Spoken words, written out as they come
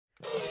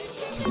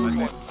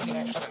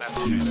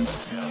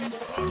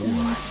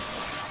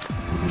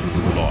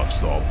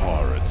Lifestyle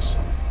Pirates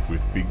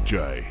with Big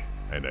J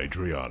and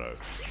Adriano.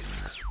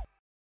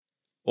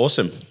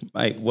 Awesome,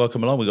 mate.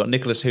 Welcome along. We've got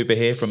Nicholas Hooper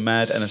here from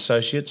Mad and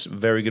Associates.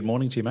 Very good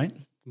morning to you, mate.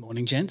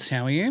 Morning, gents.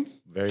 How are you?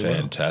 Very well.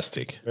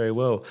 Fantastic. Very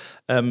well.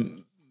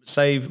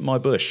 Save My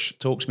Bush.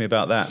 Talk to me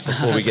about that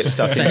before we get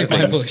stuck into Save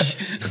My things.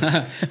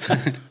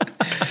 Bush.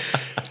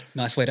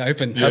 Nice way to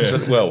open.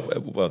 Absolutely.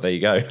 Well, there you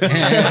go.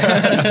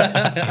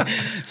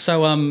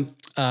 So,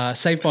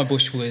 Save My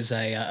Bush was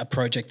a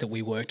project that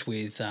we worked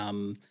with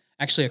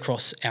actually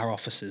across our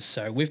offices.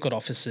 So we've got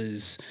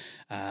offices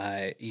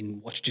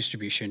in watch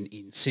distribution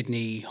in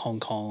Sydney,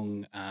 Hong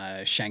Kong,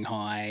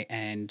 Shanghai,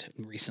 and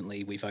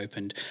recently we've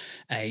opened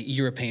a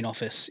European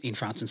office in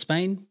France and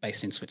Spain,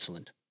 based in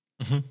Switzerland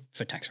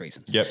for tax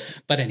reasons. Yep.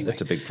 But anyway.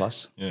 That's a big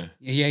plus.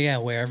 Yeah,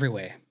 we're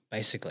everywhere,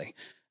 basically.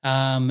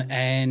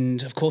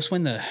 And of course,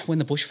 when the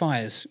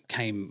bushfires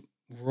came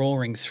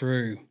roaring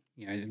through,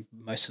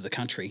 most of the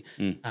country,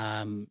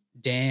 Dan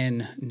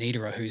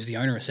Niederer, who's the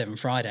owner of Seven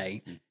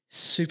Friday,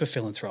 super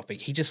philanthropic.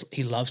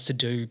 He loves to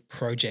do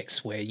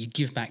projects where you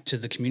give back to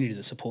the community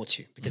that supports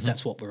you, because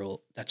that's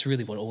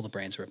really what all the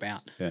brands are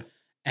about. Yeah.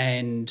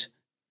 And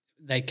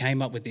they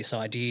came up with this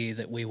idea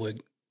that we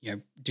would,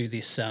 do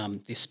this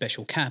this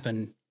special cap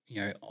and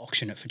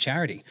auction it for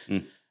charity.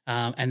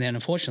 And then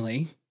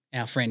unfortunately,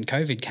 our friend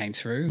COVID came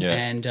through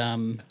and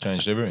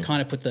changed everything.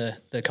 Kind of put the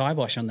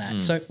kibosh on that.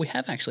 So we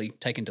have actually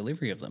taken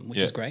delivery of them, which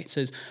is great.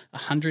 So there's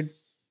 100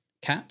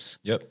 caps.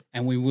 Yep.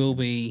 And we will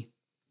be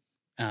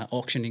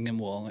auctioning them,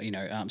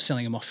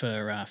 selling them off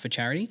for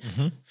charity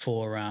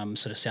for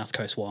sort of South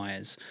Coast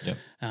wires. Yep.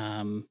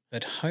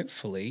 But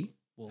hopefully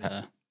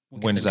we'll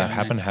when does that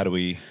happen? How do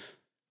we?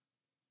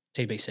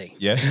 TBC.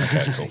 Yeah.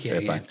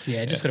 Okay.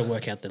 Cool. Just got to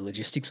work out the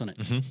logistics on it.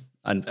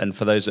 And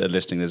for those that are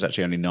listening, there's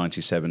actually only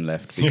 97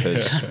 left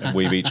because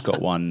we've each got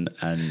one,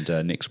 and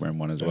Nick's wearing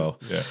one as well.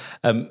 Yeah.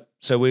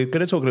 So we're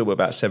going to talk a little bit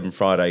about Seven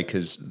Friday,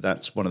 because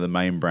that's one of the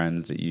main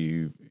brands that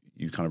you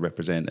kind of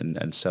represent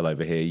and sell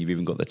over here. You've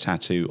even got the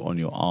tattoo on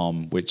your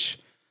arm, which,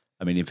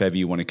 I mean, if ever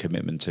you want a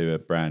commitment to a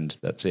brand,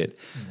 that's it.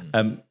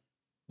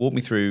 Walk me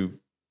through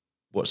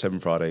what Seven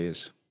Friday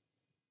is.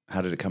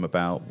 How did it come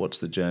about? What's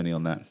the journey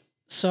on that?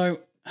 So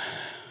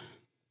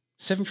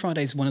Seven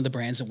Friday is one of the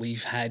brands that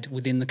we've had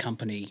within the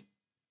company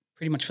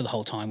pretty much for the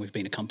whole time we've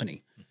been a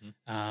company.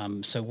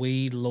 So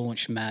we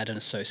launched Mad and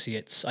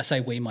Associates. I say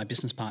we, my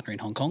business partner in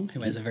Hong Kong, who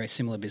has a very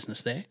similar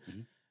business there.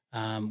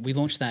 We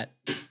launched that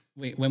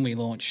when we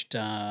launched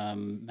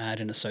Mad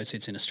and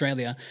Associates in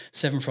Australia.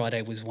 Seven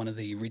Friday was one of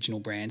the original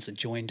brands that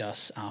joined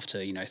us after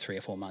 3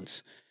 or 4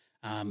 months.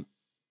 I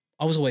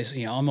was always,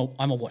 I'm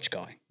a watch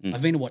guy.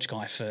 I've been a watch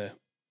guy for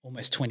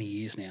almost 20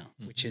 years now,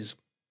 which is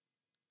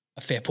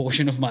a fair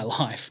portion of my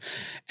life.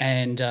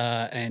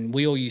 And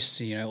we all used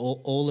to,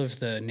 all of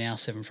the now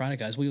Seven Friday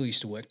guys, we all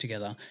used to work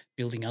together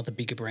building other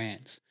bigger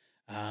brands.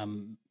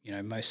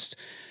 Most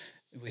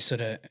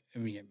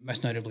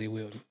notably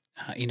we were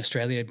in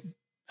Australia,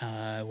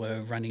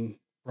 we're running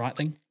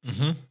Breitling,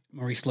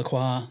 Maurice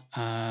Lacroix,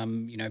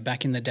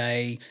 back in the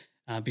day,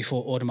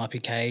 before Audemars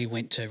Piguet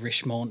went to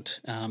Richemont,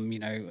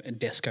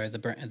 Desco,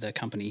 the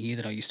company here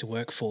that I used to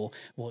work for,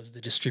 was the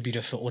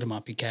distributor for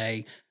Audemars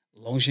Piguet,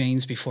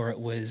 Longines before it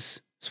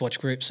was Swatch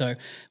Group. So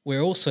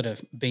we're all sort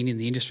of been in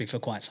the industry for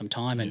quite some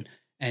time.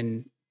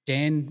 And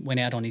Dan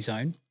went out on his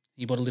own.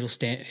 He bought a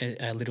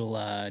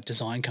little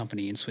design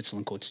company in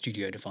Switzerland called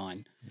Studio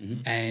Divine,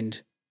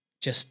 and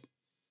just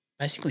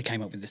basically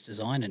came up with this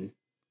design and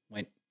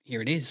went,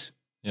 here it is.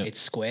 Yep. It's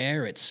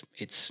square. It's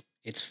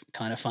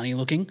kind of funny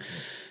looking.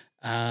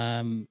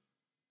 But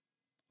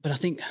I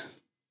think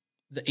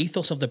the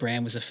ethos of the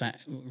brand was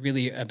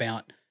really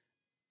about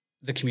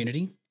the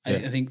community.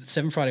 I think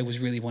Seven Friday was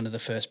really one of the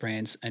first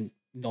brands, and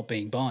not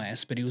being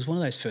biased, but it was one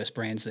of those first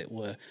brands that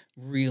were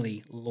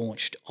really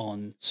launched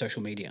on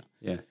social media.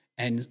 Yeah.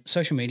 And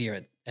social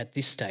media at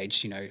this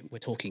stage, we're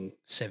talking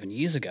 7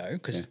 years ago,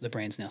 because the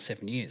brand's now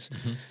 7 years.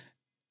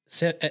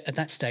 So at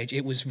that stage,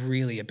 it was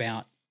really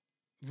about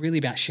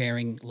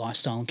sharing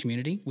lifestyle and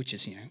community, which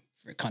is,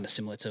 kind of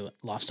similar to what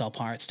Lifestyle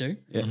Pirates do.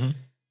 Yeah.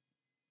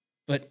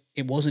 But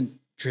it wasn't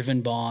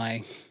driven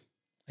by,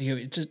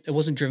 it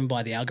wasn't driven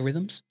by the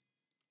algorithms.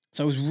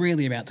 So it was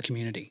really about the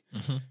community.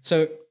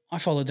 So I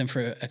followed them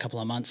for a couple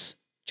of months,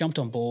 jumped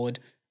on board,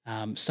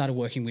 started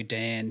working with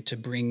Dan to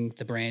bring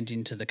the brand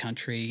into the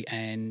country,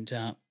 and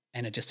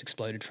it just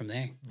exploded from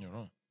there. You're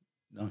right.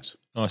 Nice.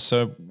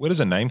 So where does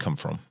the name come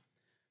from?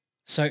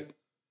 So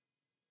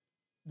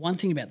one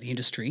thing about the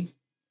industry,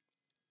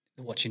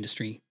 the watch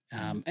industry,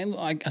 and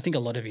I think a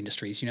lot of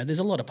industries, there's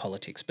a lot of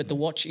politics, but the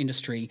watch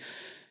industry,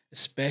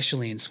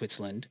 especially in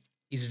Switzerland,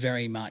 is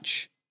very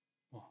much,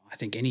 I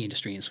think any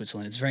industry in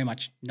Switzerland, it's very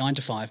much 9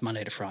 to 5,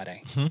 Monday to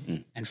Friday.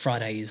 And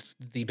Friday is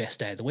the best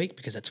day of the week,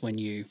 because that's when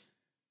you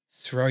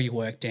throw your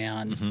work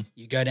down,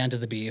 you go down to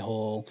the beer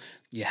hall,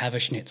 you have a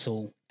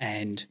schnitzel,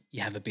 and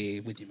you have a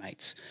beer with your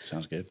mates.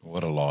 Sounds good.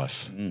 What a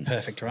life.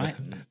 Perfect, right?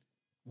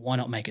 Why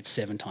not make it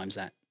 7 times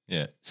that?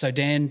 Yeah. So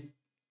Dan,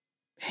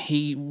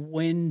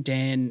 when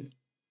Dan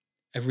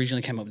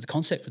originally came up with the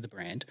concept of the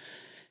brand,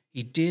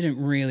 he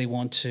didn't really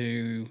want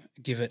to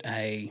give it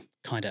a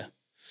kind of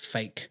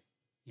fake,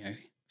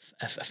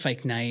 a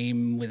fake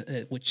name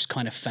with which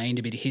kind of feigned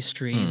a bit of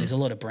history. There's a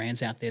lot of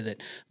brands out there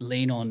that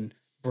lean on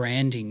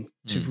branding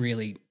to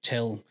really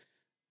tell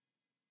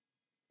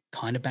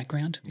kind of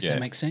background, if that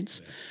makes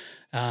sense.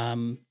 Yeah.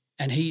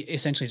 And he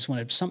essentially just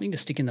wanted something to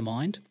stick in the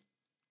mind,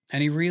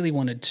 and he really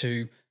wanted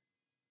to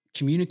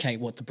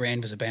communicate what the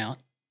brand was about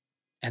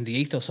and the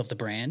ethos of the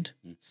brand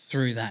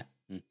through that,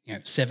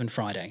 Seven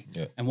Friday.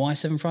 Yeah. And why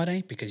Seven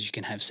Friday? Because you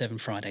can have 7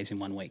 Fridays in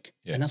 1 week.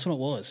 Yeah. And that's what it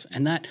was.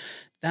 And that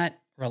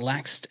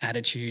relaxed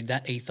attitude,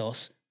 that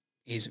ethos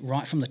is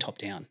right from the top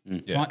down,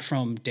 right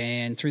from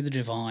Dan through the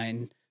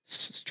Divine,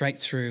 straight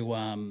through,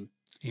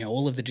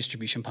 all of the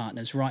distribution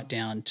partners, right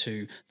down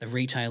to the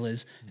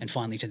retailers and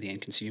finally to the end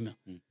consumer.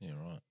 Yeah,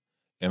 right.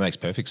 It makes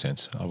perfect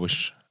sense. I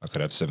wish I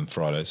could have 7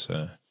 Fridays.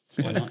 So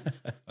why not?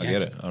 I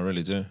get it. I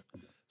really do.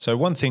 So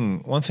one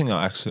thing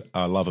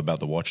I love about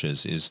the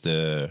watches is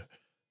the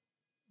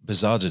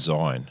bizarre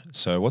design.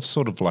 So what's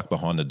sort of like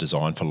behind the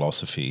design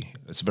philosophy?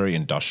 It's very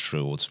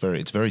industrial. It's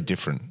very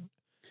different.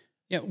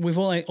 Yeah, we've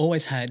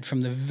always had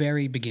from the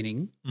very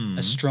beginning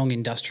a strong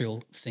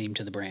industrial theme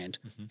to the brand,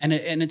 and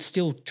it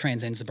still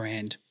transcends the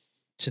brand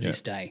to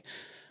this day.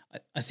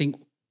 I think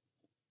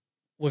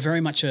we're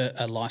very much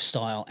a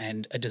lifestyle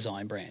and a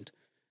design brand.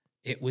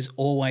 It was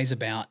always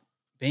about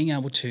being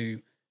able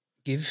to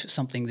give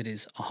something that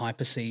is a high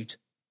perceived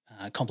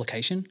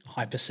complication,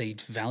 high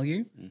perceived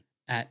value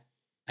at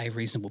a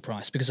reasonable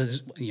price. Because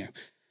there's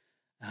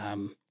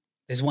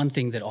one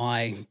thing that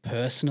I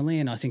personally,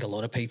 and I think a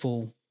lot of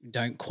people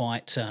don't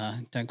quite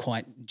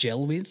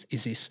gel with,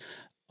 is this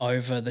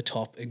over the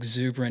top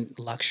exuberant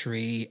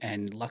luxury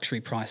and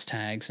luxury price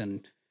tags.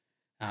 And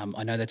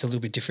I know that's a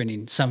little bit different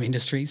in some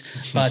industries,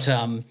 but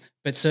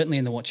certainly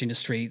in the watch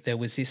industry, there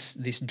was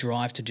this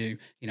drive to do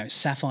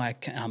sapphire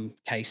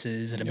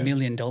cases at $1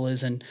 million,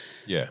 and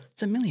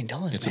it's $1 million.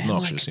 It's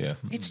obnoxious,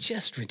 It's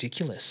just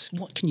ridiculous.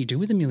 What can you do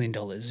with $1 million?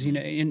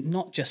 And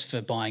not just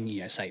for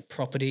buying, say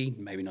property,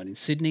 maybe not in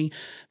Sydney,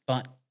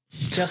 but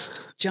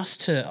just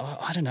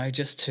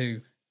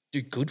to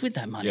do good with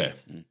that money. Yeah.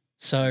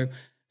 So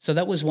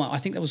that was one. I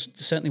think that was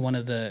certainly one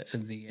of the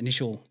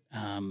initial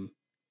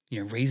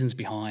reasons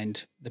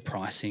behind the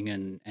pricing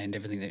and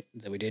everything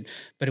that we did.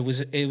 But it was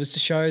to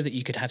show that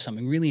you could have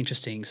something really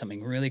interesting,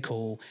 something really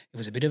cool. It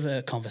was a bit of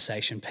a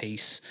conversation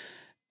piece,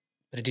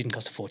 but it didn't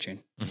cost a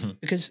fortune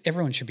because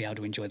everyone should be able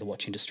to enjoy the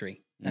watch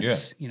industry.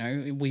 That's,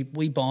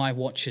 we buy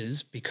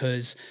watches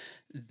because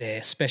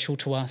they're special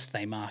to us.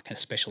 They mark a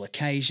special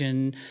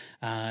occasion.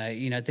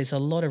 There's a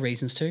lot of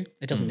reasons to.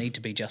 It doesn't need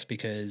to be just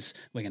because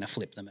we're going to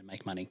flip them and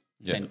make money.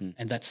 Yeah.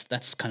 And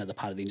that's kind of the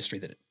part of the industry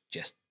that it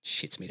just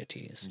shits me to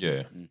tears.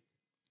 Yeah.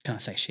 Can I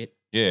say shit?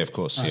 Yeah, of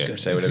course. Yeah.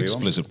 Say whatever you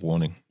want. Explicit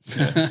warning.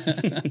 Yeah.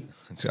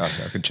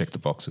 I can check the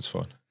box. It's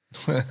fine.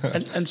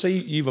 and so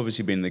you've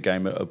obviously been in the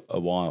game a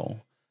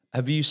while.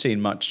 Have you seen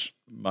much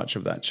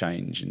of that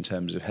change in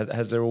terms of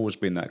has there always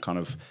been that kind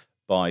of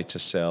buy to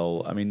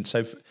sell? I mean,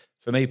 so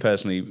for me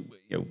personally,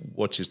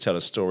 watches tell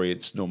a story.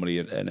 It's normally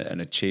an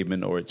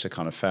achievement, or it's a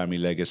kind of family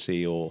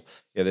legacy, or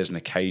there's an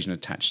occasion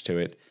attached to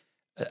it.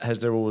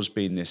 Has there always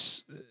been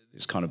this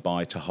kind of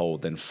buy to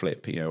hold then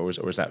flip, or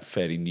is that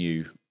fairly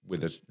new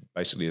with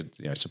basically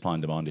supply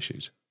and demand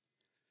issues?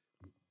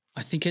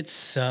 I think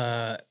it's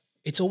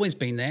always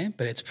been there,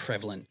 but it's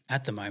prevalent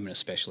at the moment,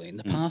 especially in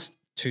the past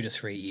 2 to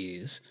 3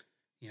 years.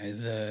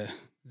 The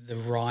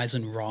rise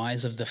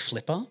of the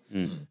flipper.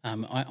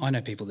 I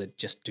know people that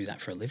just do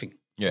that for a living.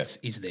 Yeah,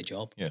 is their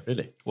job. Yeah,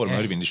 really.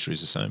 Automotive industry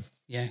is the same.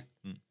 Yeah,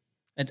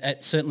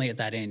 certainly at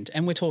that end,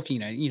 and we're talking.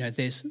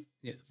 There's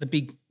the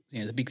big.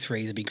 The big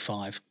 3, the big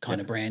 5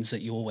 kind of brands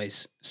that you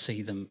always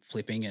see them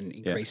flipping and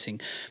increasing.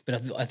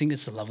 But I think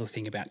that's the lovely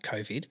thing about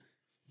COVID.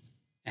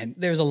 And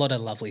there's a lot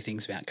of lovely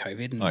things about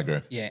COVID. And I agree.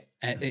 Yeah.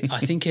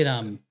 I think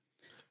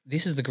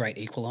this is the great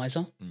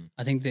equalizer.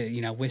 I think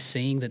that, we're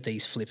seeing that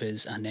these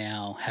flippers are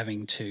now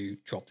having to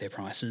drop their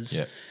prices.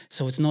 Yeah.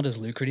 So it's not as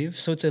lucrative.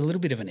 So it's a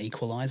little bit of an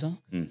equalizer.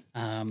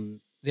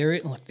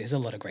 There's a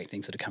lot of great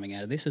things that are coming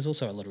out of this. There's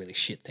also a lot of really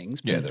shit things.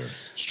 But there is.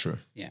 It's true.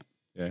 Yeah.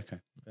 Yeah, okay.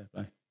 Fair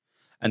play.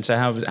 And so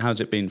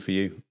how's it been for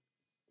you,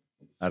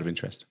 out of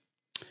interest?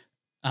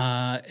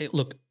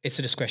 It's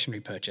a discretionary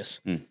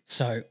purchase.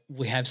 So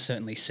we have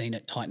certainly seen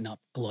it tighten up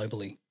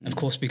globally. Of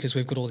course, because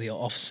we've got all the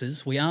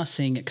offices. We are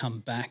seeing it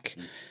come back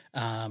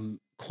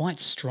quite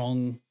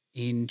strong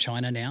in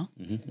China now,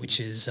 which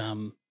is a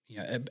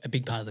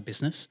big part of the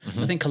business.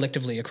 I think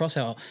collectively across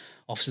our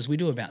offices, we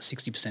do about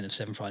 60% of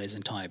Seven Friday's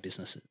entire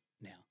business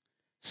now.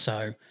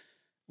 So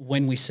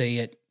when we see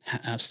it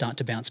start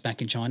to bounce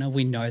back in China,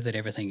 we know that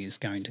everything is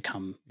going to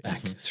come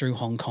back through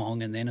Hong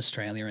Kong and then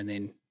Australia and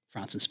then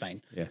France and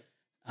Spain. Yeah.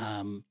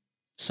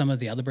 Some of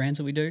the other brands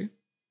that we do,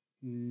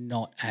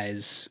 not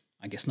as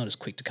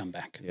quick to come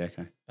back. Yeah,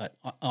 okay. But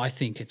I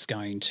think it's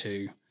going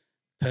to,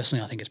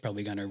 personally, I think it's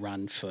probably going to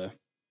run for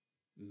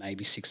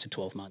maybe 6 to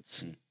 12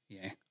 months.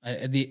 Yeah.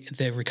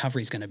 The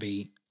recovery is going to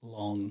be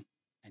long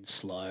and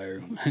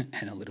slow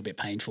and a little bit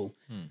painful.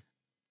 And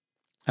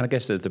I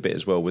guess there's the bit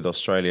as well with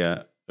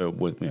Australia,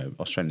 with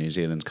Australia and New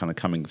Zealand kind of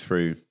coming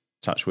through,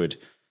 touchwood,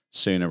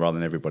 sooner rather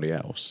than everybody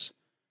else.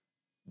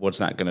 What's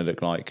that going to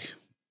look like?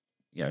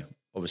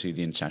 Obviously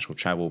the international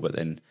travel, but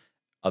then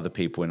other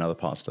people in other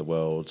parts of the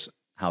world,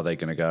 how are they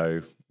going to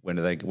go?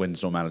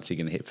 When's normality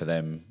going to hit for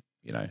them?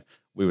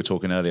 We were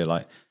talking earlier,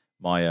 like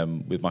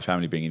with my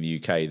family being in the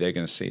UK, they're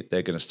going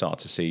to start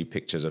to see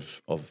pictures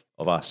of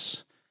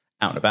us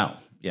out and about,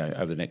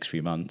 over the next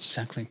few months,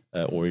 Exactly,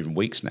 or even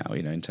weeks now,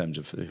 in terms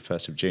of the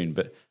 1st of June.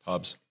 But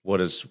Pubs. what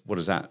does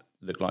that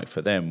look like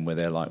for them, where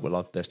they're like,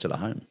 well, they're still at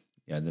home,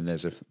 and then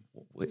there's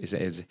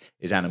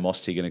is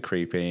animosity going to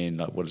creep in?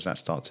 Like, what does that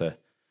start to,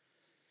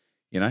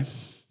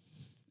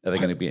 are they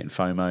going to be in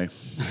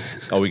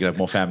FOMO? Are we going to have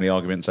more family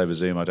arguments over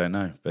Zoom? I don't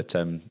know, but it's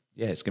going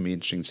to be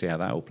interesting to see how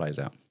that all plays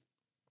out.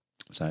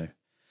 So,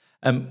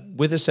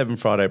 with the Seven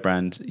Friday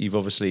brand, you've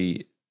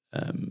obviously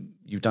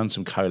you've done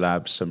some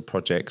collabs, some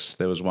projects.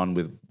 There was one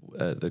with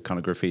the kind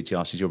of graffiti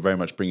artists. You're very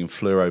much bringing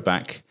fluoro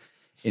back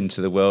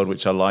into the world,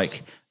 which I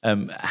like.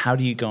 How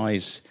do you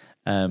guys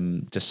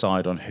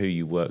decide on who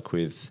you work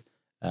with?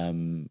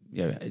 Do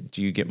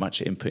you get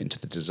much input into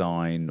the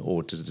design,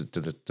 or do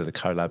the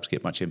collabs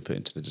get much input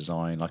into the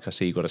design? Like, I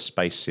see you got a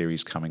space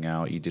series coming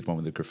out. You did one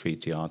with the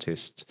graffiti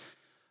artists.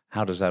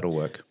 How does that all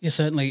work? Yeah,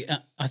 certainly.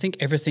 I think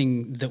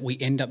everything that we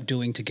end up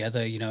doing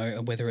together,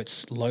 whether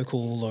it's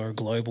local or a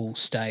global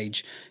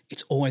stage,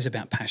 it's always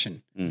about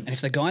passion. And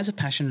if the guys are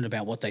passionate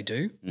about what they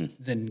do,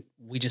 then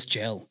we just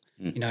gel.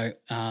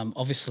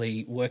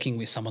 Obviously working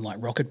with someone like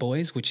Rocket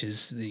Boys, which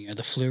is the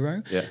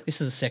fluoro. Yeah.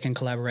 This is the second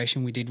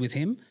collaboration we did with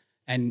him,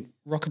 and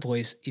Rocket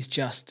Boys he's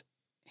just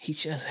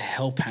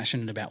hell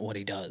passionate about what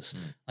he does.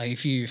 Like,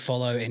 if you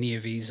follow any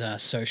of his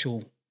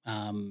social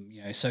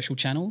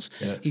channels,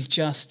 he's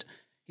just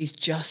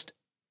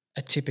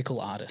a typical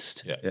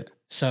artist. Yeah.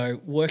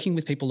 So working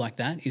with people like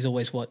that is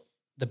always what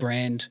the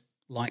brand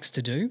likes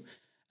to do.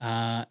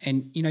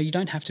 And you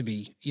don't have to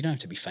be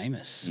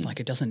famous.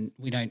 Like,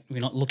 we're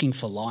not looking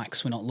for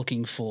likes. We're not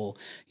looking for,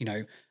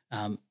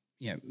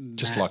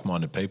 Just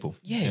like-minded people.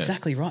 Yeah,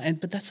 exactly right.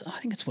 But I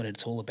think that's what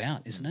it's all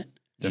about, isn't it?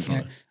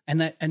 Definitely.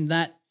 And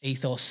that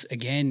ethos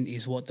again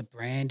is what the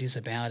brand is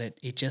about.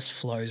 It just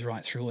flows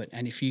right through it.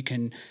 And if you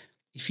can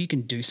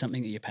do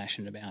something that you're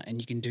passionate about,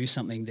 and you can do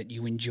something that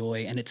you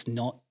enjoy, and it's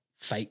not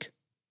fake,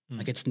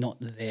 like it's not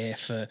there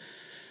for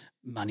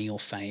money or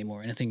fame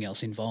or anything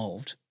else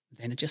involved,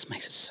 then it just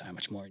makes it so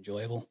much more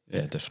enjoyable.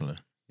 Yeah, definitely.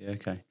 Yeah,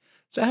 okay.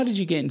 So how did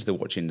you get into the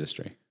watch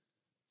industry?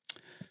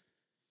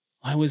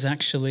 I was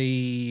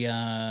actually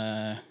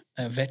a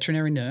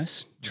veterinary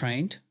nurse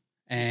trained,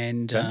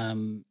 and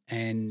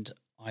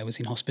I was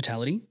in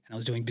hospitality, and I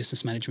was doing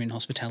business management in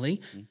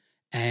hospitality.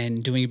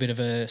 And doing a bit of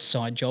a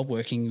side job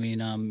working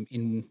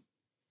in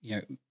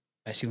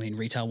basically in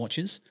retail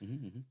watches.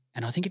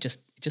 And I think it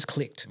just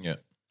clicked. Yeah.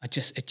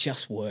 It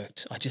just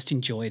worked. I just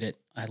enjoyed it.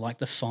 I like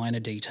the finer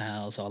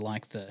details. I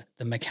like the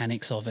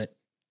mechanics of it.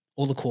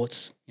 All the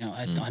quartz,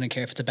 I don't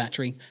care if it's a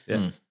battery.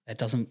 Yeah. It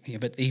doesn't,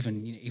 but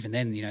even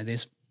then,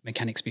 there's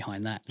mechanics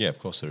behind that. Yeah, of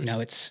course there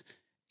is.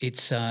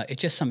 It's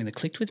just something that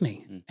clicked with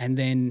me. And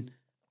then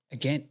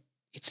again,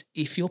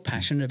 if you're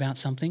passionate about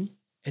something,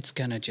 it's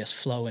going to just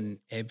flow and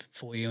ebb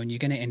for you, and you're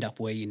going to end up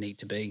where you need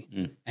to be.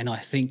 And I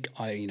think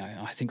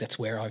I think that's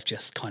where I've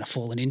just kind of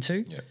fallen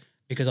into,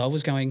 because I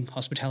was going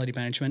hospitality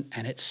management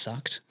and it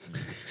sucked.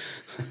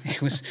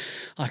 It was,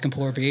 I can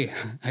pour a beer.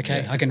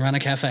 Okay. I can run a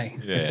cafe.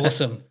 Yeah.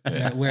 Awesome.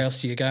 Where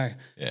else do you go?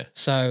 Yeah.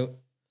 So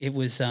it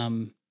was,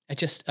 I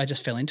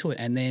just fell into it,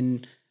 and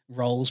then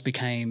roles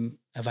became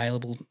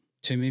available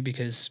to me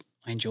because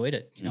I enjoyed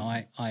it.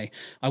 I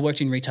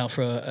worked in retail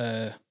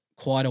for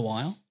quite a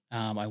while.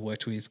 I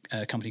worked with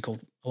a company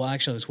I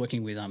was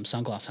working with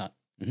Sunglass Hut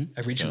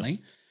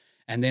originally,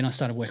 and then I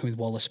started working with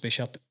Wallace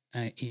Bishop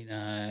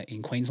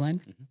in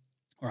Queensland,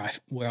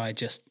 where I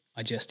just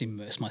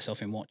immersed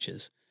myself in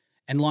watches.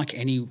 And like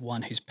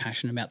anyone who's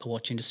passionate about the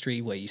watch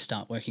industry, where you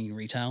start working in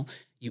retail,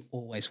 you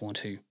always want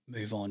to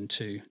move on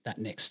to that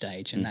next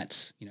stage, and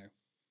that's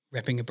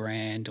repping a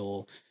brand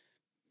or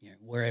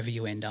wherever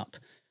you end up.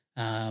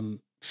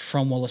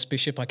 From Wallace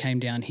Bishop, I came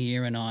down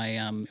here, and I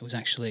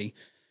actually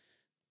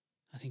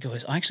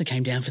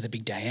came down for the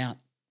big day out.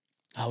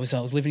 I was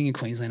living in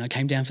Queensland. I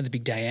came down for the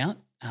big day out,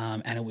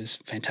 and it was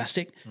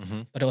fantastic.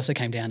 But I also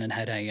came down and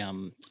had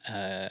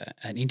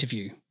an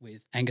interview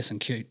with Angus and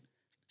Cute.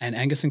 And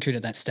Angus and Cute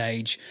at that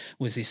stage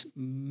was this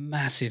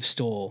massive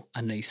store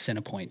underneath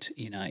Centrepoint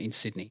in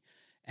Sydney,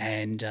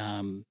 and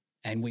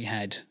we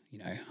had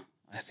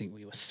I think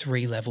we were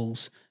 3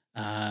 levels,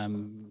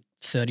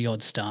 30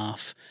 odd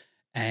staff.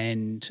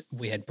 And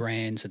we had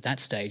brands at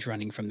that stage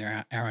running from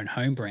our own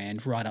home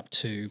brand right up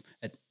to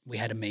we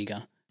had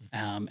Omega,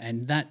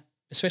 and that,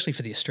 especially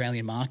for the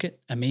Australian market,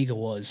 Omega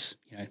was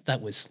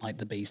that was like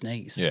the bee's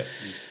knees. Yeah.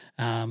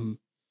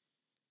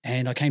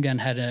 And I came down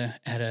and had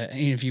an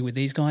interview with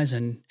these guys,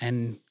 and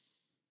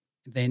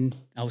then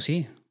I was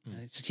here.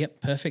 It's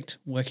yep, perfect.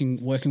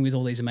 Working with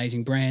all these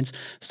amazing brands.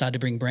 Started to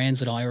bring brands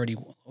that I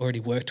already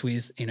worked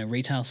with in a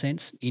retail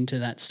sense into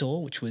that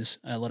store, which was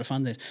a lot of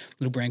fun. There's a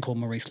little brand called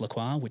Maurice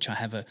Lacroix, which I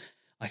have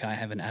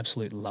an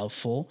absolute love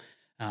for.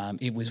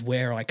 It was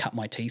where I cut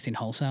my teeth in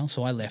wholesale.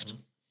 So I left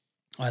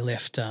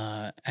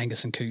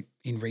Angus and Coote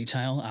in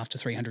retail after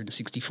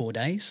 364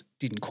 days.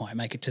 Didn't quite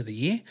make it to the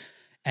year,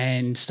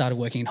 and started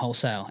working in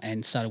wholesale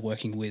and started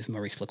working with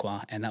Maurice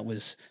Lacroix, and that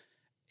was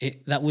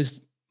it. That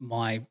was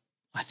my,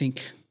 I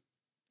think,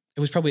 it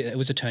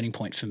was a turning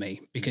point for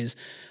me, because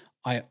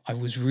I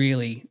was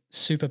really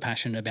super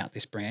passionate about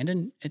this brand,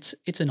 and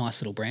it's a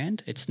nice little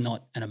brand. It's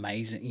not an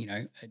amazing,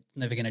 it's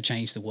never going to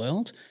change the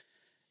world,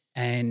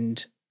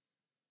 and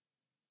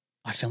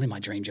I fell in my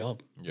dream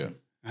job. Yeah.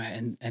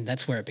 Right. And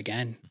that's where it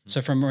began.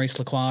 So from Maurice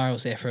Lacroix, I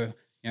was there for,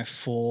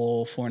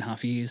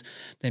 4.5 years,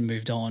 then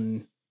moved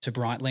on to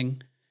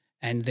Breitling.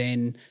 And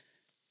then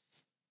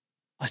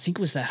I think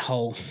it was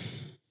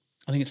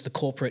it's the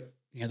corporate,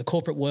 the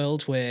corporate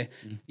world where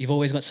you've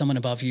always got someone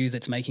above you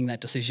that's making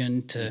that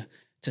decision to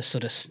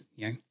sort of,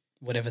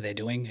 whatever they're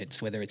doing.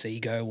 It's whether it's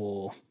ego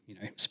or,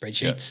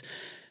 spreadsheets.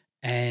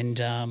 Yeah.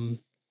 And,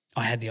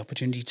 I had the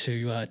opportunity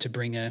to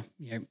bring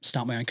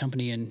start my own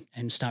company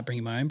and start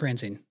bringing my own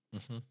brands in.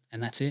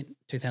 And that's it,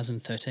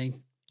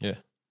 2013. Yeah.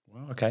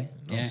 Wow, okay.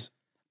 Nice.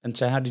 Yeah. And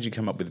so how did you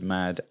come up with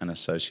Mad and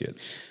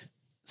Associates?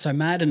 So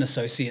Mad and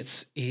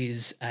Associates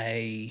is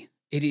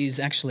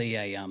actually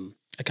a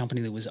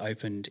company that was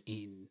opened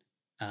in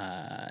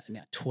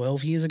now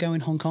 12 years ago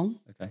in Hong Kong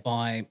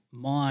by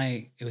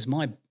my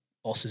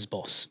boss's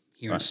boss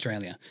here in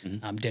Australia,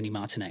 Denny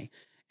Martinet.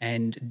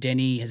 And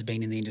Denny has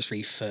been in the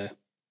industry for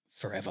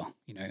forever.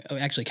 It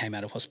actually came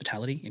out of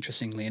hospitality,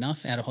 interestingly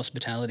enough,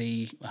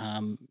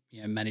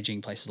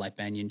 managing places like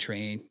Banyan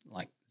Tree,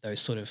 like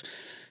those sort of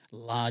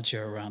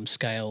larger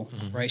scale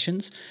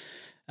operations,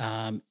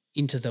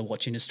 into the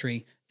watch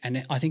industry.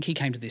 And I think he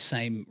came to this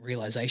same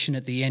realization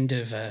at the end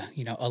of a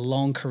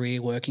long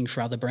career working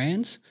for other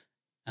brands.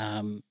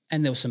 And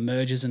there were some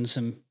mergers and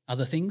some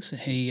other things.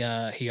 He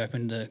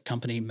opened the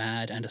company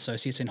Mad and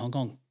Associates in Hong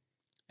Kong.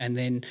 And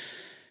then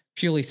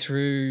purely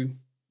through,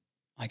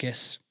 I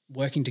guess,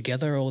 working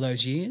together all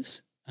those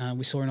years,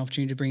 we saw an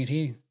opportunity to bring it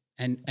here.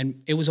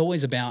 And it was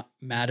always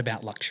mad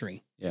about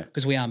luxury. Yeah.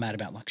 Because we are mad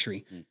about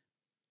luxury,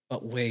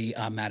 but we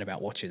are mad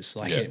about watches.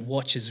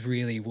 Watches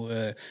really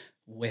were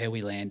where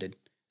we landed.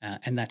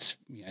 And that's,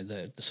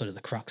 the sort of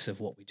the crux of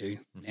what we do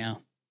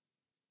now.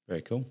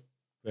 Very cool.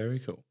 Very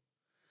cool.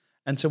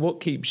 And so what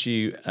keeps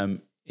you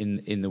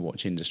in the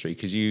watch industry?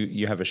 Because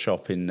you have a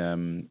shop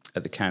in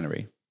at the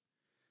Cannery.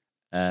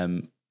 A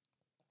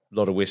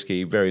lot of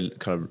whiskey, very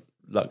kind of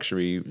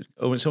luxury.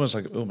 Oh, it's almost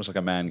like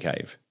a man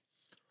cave.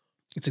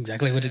 It's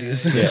exactly what it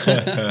is.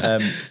 Yeah.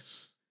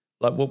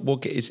 Like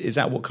what is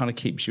that? What kind of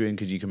keeps you in?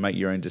 Because you can make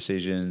your own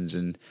decisions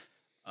and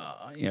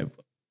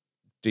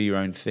do your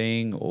own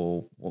thing,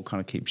 or what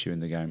kind of keeps you in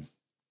the game?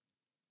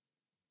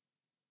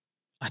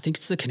 I think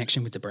it's the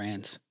connection with the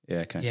brands. Yeah.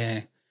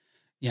 Okay.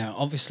 Yeah.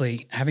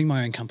 Obviously having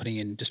my own company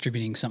and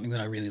distributing something that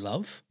I really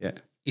love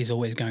is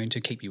always going to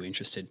keep you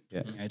interested.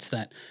 Yeah. It's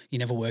that you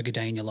never work a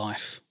day in your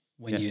life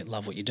when you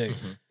love what you do.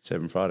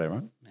 7Friday,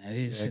 right? It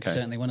is. Yeah, okay. It's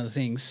certainly one of the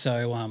things.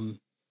 So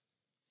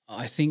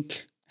I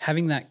think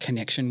having that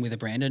connection with a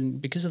brand,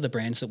 and because of the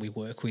brands that we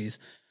work with,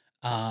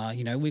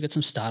 we've got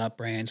some startup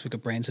brands. We've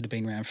got brands that have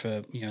been around for,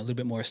 a little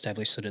bit more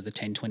established, sort of the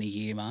 10, 20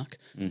 year mark.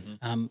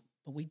 But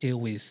we deal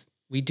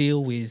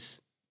with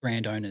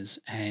brand owners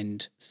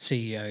and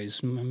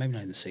CEOs, maybe not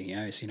even the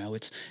CEOs,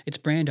 it's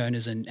brand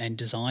owners and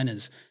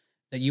designers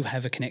that you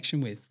have a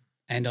connection with.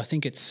 And I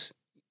think it's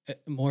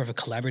more of a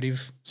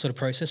collaborative sort of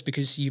process,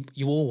 because you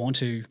all want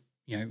to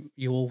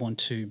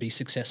be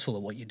successful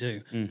at what you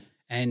do.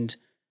 And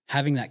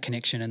having that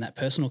connection and that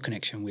personal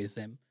connection with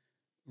them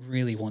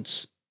really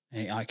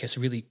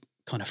really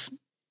kind of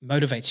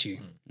motivates you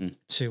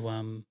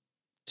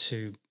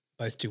to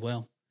both do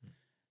well.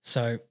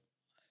 So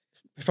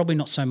it's probably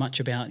not so much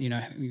about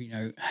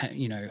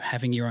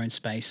having your own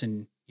space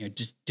and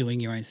just doing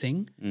your own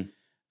thing.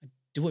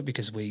 Do it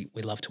because we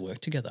love to work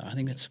together. I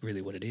think that's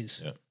really what it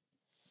is. Yeah.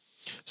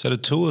 So the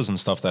tours and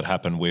stuff that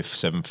happen with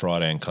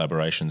 7Friday and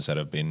collaborations that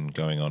have been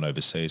going on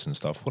overseas and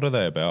stuff, what are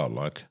they about?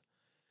 Like, it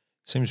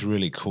seems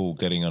really cool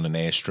getting on an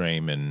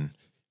Airstream and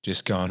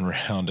just going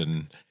around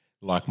and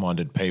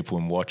like-minded people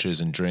and watches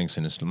and drinks,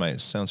 and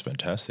it sounds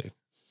fantastic.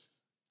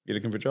 You're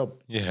looking for a job?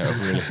 Yeah,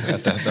 really.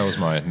 that was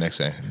my next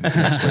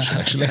question,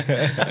 actually.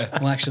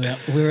 Well, actually,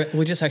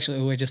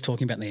 we're just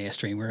talking about the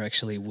Airstream.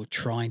 We're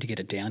trying to get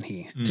it down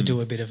here to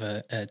do a bit of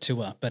a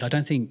tour, but I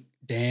don't think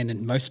Dan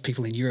and most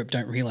people in Europe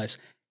don't realise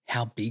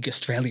how big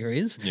Australia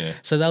is. Yeah.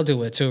 So they'll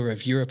do a tour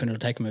of Europe and it'll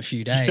take them a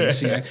few days.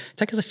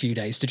 Take us a few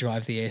days to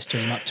drive the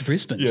Airstream up to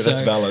Brisbane. Yeah,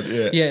 that's valid.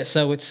 Yeah. Yeah.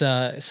 So it's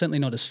certainly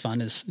not as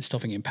fun as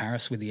stopping in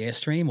Paris with the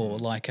Airstream, or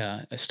like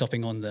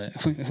stopping on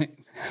the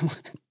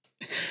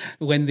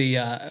when the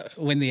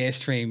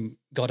Airstream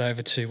got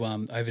over to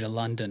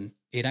London,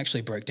 it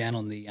actually broke down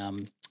on the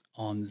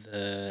on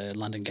the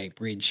London Gate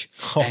Bridge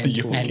Oh, and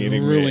you're kidding me.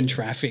 ruined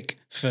traffic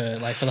for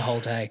the whole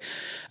day.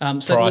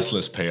 So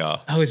Priceless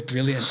PR. Oh, it's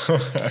brilliant.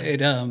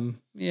 It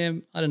yeah,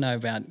 I don't know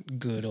about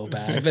good or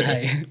bad, but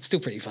hey, still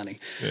pretty funny.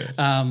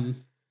 Yeah.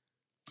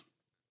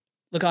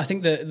 Look, I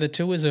think the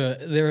tours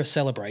they're a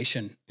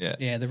celebration.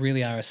 Yeah. They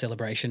really are a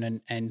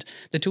celebration, and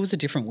the tours are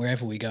different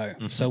wherever we go.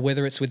 So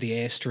whether it's with the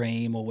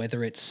Airstream or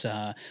whether it's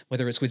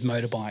with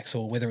motorbikes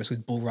or whether it's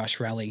with Bull Rush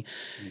Rally,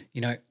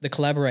 you know, the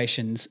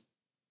collaborations,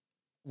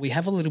 we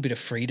have a little bit of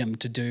freedom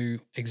to do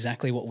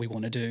exactly what we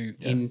want to do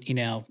in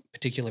our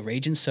particular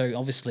region. So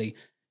obviously,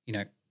 you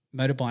know,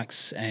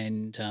 motorbikes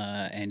and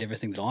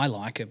everything that I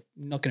like are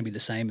not going to be the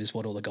same as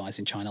what all the guys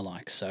in China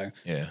like. So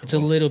it's a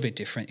little bit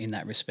different in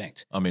that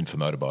respect. I'm in for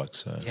motorbikes.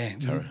 So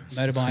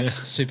Motorbikes,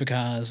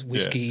 supercars,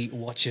 whiskey,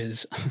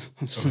 watches.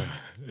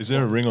 Is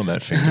there a ring on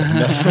that finger?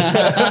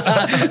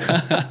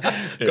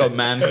 No. Got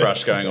man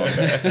crush going on.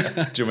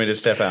 Do you want me to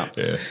step out?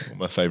 Yeah, one of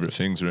my favourite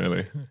things,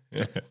 really.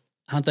 Yeah.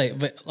 Aren't they?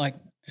 But like,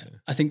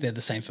 I think they're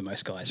the same for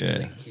most guys,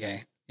 really.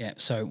 Yeah.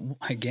 So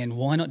again,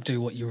 why not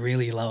do what you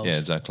really love? Yeah,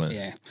 exactly.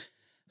 Yeah.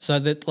 So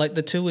that like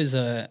the tours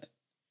are,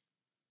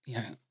 you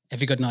know,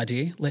 have you got an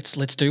idea? Let's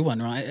do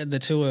one, right? The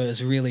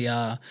tours really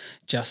are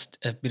just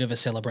a bit of a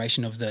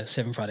celebration of the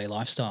Seven Friday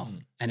lifestyle,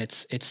 and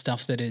it's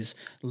stuff that is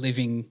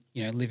living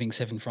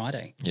Seven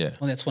Friday. Yeah.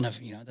 Well, that's one of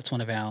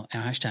our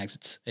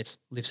hashtags. It's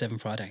Live Seven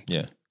Friday.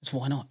 Yeah. It's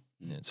why not?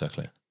 Yeah,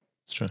 exactly.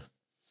 It's true.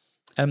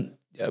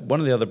 One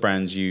of the other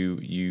brands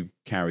you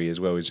carry as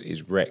well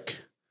is Rec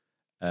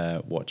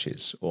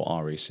watches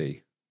or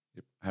REC.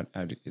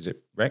 Is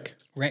it Rec?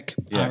 Rec,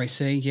 Yeah.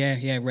 REC,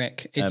 yeah,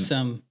 Rec. It's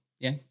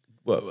yeah.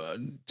 Well,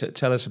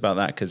 tell us about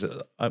that, because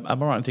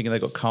I'm all right in thinking they've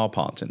got car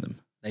parts in them.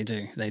 They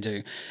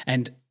do,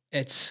 and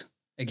it's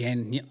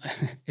again,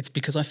 it's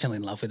because I fell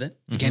in love with it.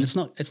 Again, it's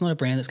not a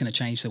brand that's going to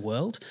change the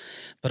world,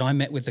 but I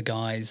met with the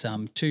guys,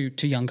 two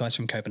young guys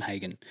from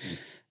Copenhagen,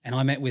 and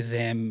I met with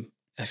them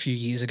a few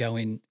years ago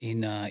in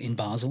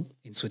Basel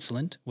in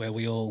Switzerland, where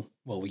we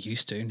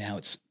used to. Now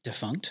it's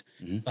defunct,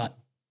 but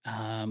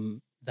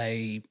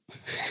it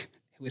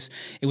was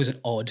an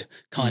odd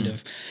kind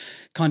of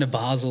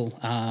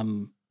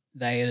Basel.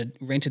 They had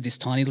rented this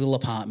tiny little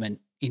apartment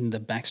in the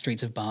back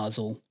streets of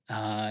Basel.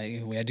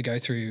 We had to go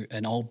through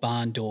an old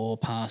barn door,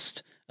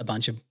 past a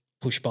bunch of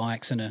push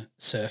bikes and a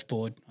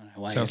surfboard. I don't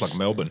know, Sounds like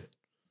Melbourne.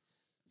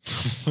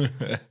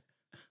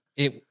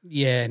 It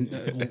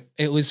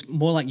was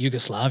more like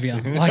Yugoslavia.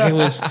 Like it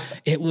was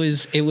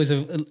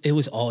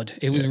odd.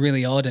 It was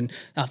really odd, and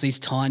up these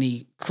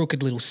tiny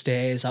crooked little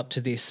stairs up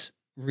to this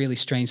really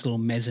strange little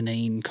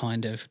mezzanine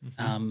kind of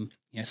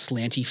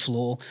slanty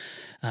floor,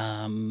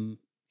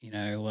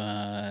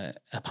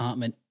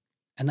 apartment,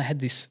 and they had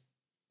this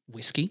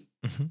whiskey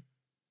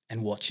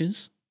and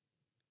watches,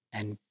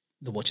 and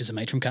the watches are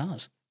made from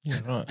cars. Yeah,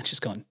 right. It's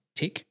just gone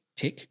tick,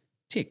 tick,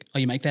 tick. Oh,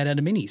 you make that out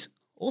of minis?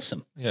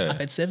 Awesome. Yeah. I've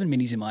had 7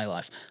 minis in my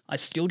life. I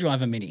still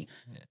drive a mini.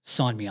 Yeah.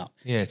 Sign me up.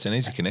 Yeah, it's an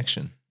easy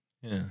connection.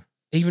 Yeah.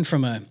 Even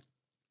from and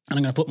I'm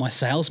going to put my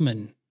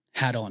salesman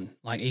hat on,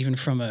 like even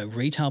from a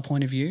retail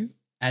point of view,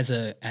 as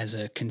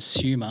a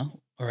consumer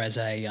or as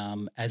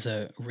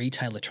a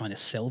retailer trying to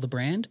sell the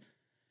brand,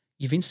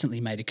 you've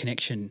instantly made a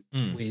connection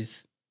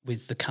with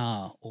the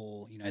car,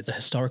 or, you know, the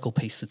historical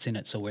piece that's in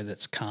it. So whether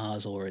it's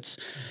cars or it's,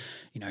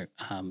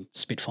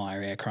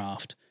 Spitfire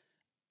aircraft,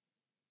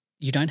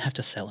 you don't have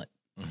to sell it.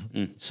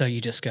 So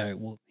you just go,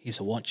 well, here's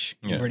a watch.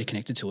 You're already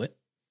connected to it.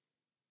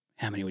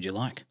 How many would you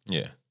like?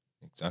 Yeah,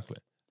 exactly.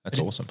 That's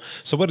awesome.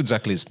 So what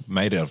exactly is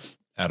made out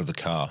of the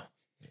car?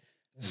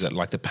 Is that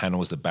like the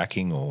panels, the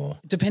backing, or?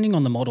 Depending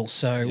on the model.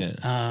 So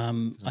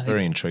I'm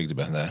very intrigued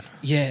about that.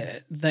 Yeah,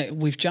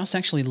 we've just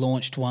actually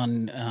launched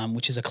one,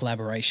 which is a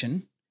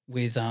collaboration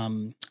with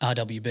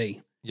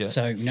RWB. Yeah.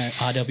 So,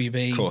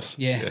 RWB. Of course.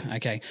 Yeah,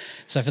 okay.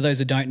 So for those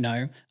that don't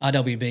know,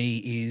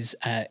 RWB is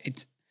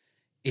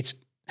it's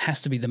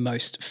has to be the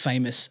most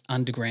famous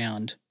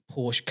underground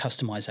Porsche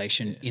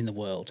customization in the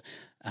world.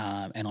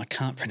 And I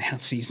can't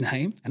pronounce his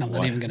name, and I'm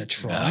not even going to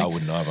try. No, I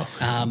wouldn't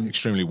either.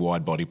 Extremely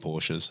wide body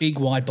Porsches. Big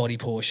wide body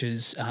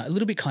Porsches, a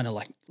little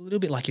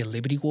bit like your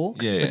Liberty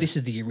Walk. Yeah. But this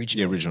is the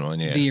original. The original,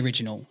 yeah. The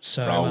original.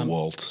 So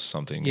Rauwalt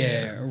something.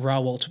 Yeah,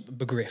 Rauwalt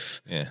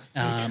begriff.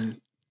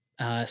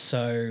 Yeah.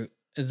 So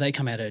they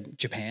come out of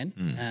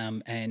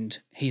Japan, and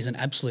he's an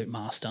absolute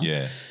master.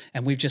 Yeah.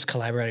 And we've just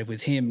collaborated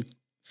with him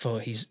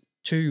for his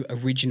 2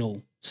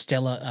 original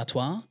Stella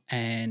Artois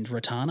and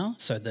Rotana,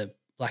 so the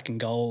black and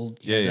gold,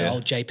 the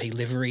old JP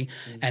livery,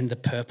 and the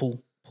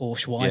purple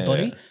Porsche wide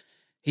body. Yeah.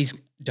 He's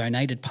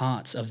donated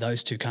parts of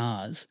those 2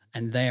 cars,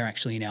 and they're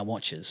actually in our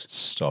watches.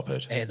 Stop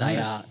it. Yeah, they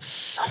are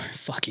so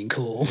fucking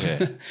cool.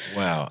 Yeah.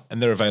 Wow.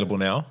 And they're available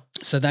now?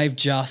 So they've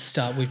just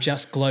we've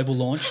just global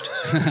launched,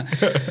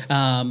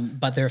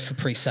 but they're for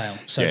pre-sale.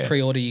 So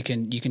pre-order, you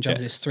can jump.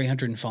 There's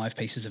 305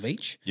 pieces of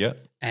each. Yeah.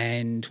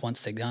 And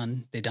once they're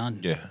done, they're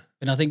done. Yeah.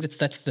 And I think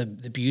that's the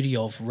beauty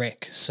of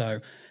Rec. So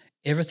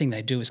everything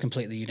they do is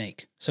completely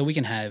unique. So we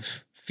can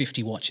have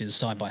 50 watches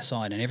side by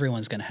side, and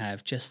everyone's going to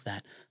have just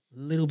that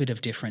little bit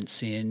of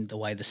difference in the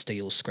way the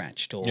steel's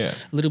scratched or Yeah.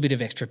 a little bit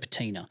of extra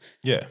patina.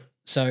 Yeah.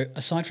 So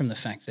aside from the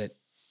fact that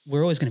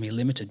we're always going to be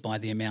limited by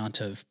the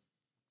amount of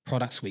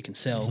products we can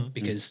sell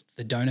because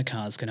the donor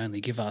cars can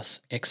only give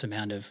us X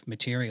amount of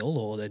material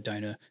or the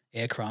donor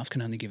aircraft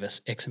can only give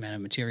us X amount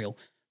of material,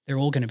 they're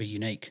all going to be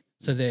unique.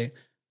 So they're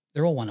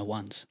all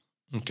one-of-ones.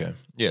 Okay.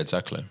 Yeah,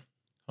 exactly.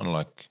 Kind of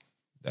like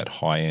that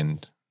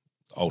high-end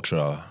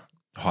ultra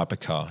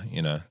hypercar,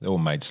 you know, they're all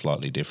made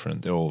slightly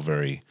different. They're all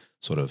very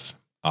sort of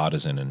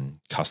artisan and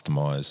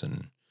customized,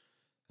 and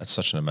that's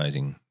such an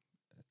amazing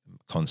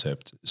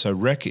concept. So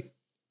REC,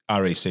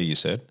 you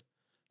said.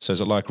 So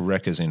is it like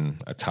wreck as in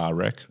a car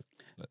wreck?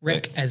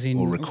 Rec as in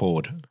or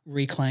record.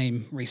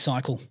 reclaim,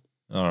 recycle.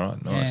 All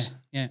right, nice.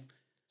 Yeah.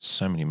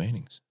 So many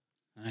meanings.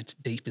 It's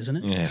deep, isn't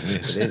it? Yeah, it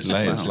is. It is.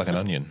 Layers Wow. like an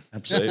onion.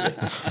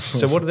 Absolutely.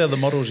 So what are the other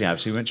models you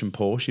have? So you mentioned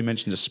Porsche, you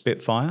mentioned a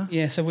Spitfire.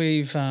 Yeah, so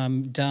we've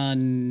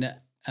done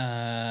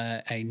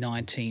a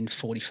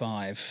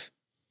 1945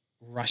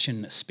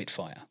 Russian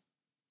Spitfire.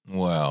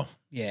 Wow.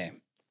 Yeah.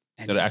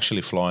 And Did it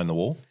actually fly in the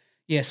wall?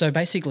 yeah, so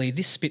basically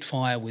this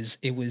Spitfire was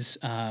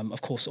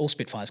of course, all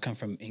Spitfires come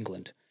from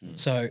England.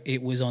 So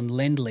it was on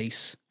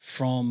Lend-Lease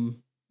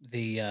from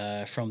the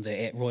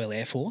Royal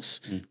Air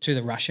Force to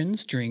the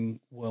Russians during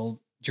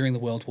the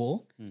World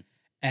War.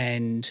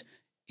 And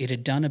it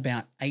had done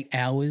about 8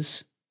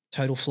 hours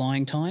total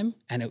flying time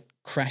and it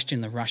crashed in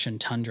the Russian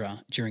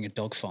tundra during a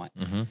dogfight.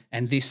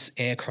 And this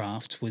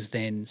aircraft was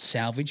then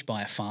salvaged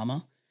by a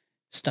farmer,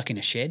 stuck in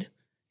a shed.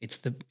 It's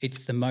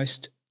the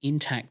most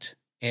intact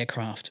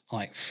aircraft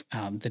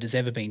that has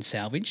ever been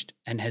salvaged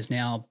and has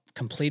now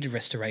completed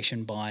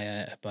restoration by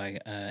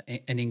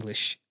an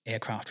English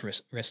aircraft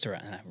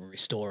restorer.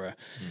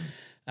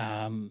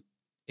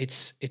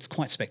 It's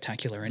quite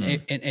spectacular,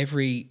 and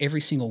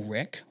every single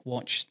wreck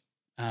watch.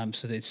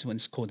 So this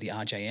one's called the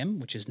RJM,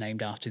 which is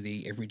named after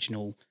the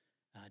original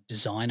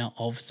designer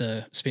of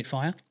the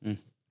Spitfire.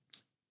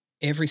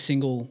 Every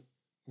single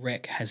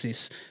wreck has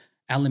this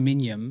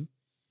aluminium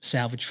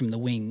salvaged from the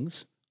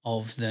wings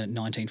of the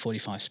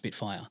 1945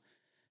 Spitfire.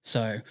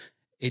 So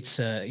it's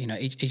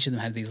each of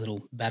them have these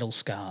little battle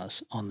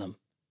scars on them.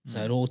 So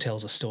it all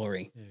tells a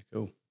story. Yeah,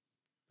 cool.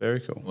 Very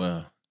cool.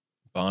 Wow.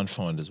 Barn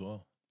find as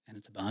well. And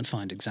it's a barn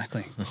find,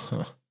 exactly.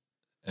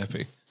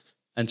 Epic.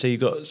 And so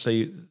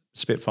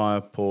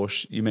Spitfire,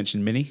 Porsche, you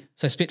mentioned Mini.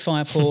 So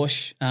Spitfire,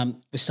 Porsche,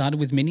 we started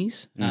with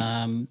minis.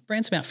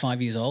 Brand's about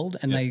 5 years old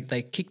and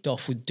they kicked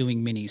off with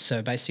doing minis.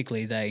 So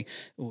basically they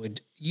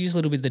would use a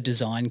little bit of the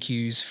design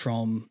cues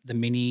from the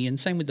Mini and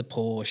same with the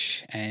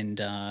Porsche and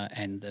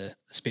the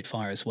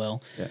Spitfire as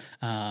well. Yeah.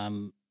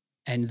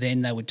 And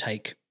then they would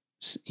take,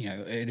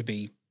 it'd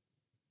be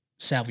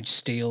salvage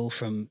steel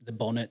from the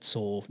bonnets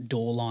or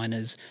door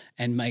liners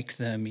and make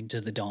them into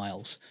the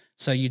dials.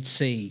 So you'd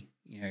see,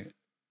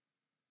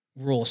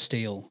 raw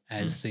steel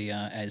as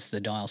the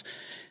dials.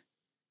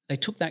 They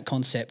took that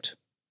concept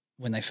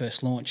when they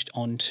first launched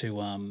onto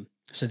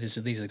so these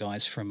are the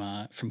guys from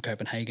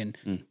Copenhagen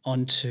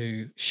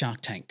onto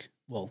Shark Tank.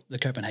 Well, the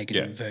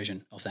Copenhagen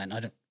version of that. And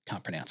I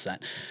can't pronounce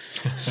that.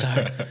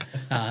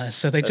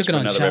 So they took it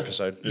on another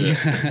episode.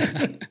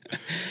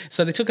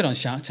 So they took it on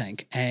Shark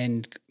Tank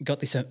and got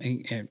this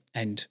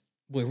and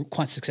were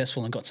quite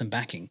successful and got some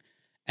backing,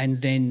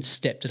 and then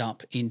stepped it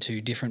up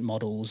into different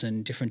models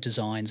and different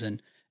designs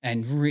and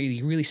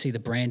really see the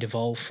brand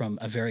evolve from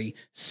a very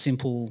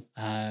simple,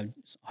 I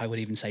would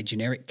even say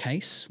generic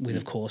case with,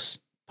 of course,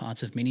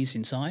 parts of minis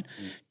inside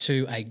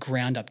to a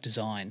ground-up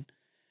design.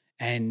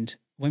 And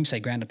when we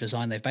say ground-up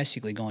design, they've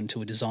basically gone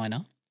to a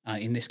designer,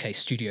 in this case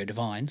Studio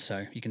Divine,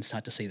 so you can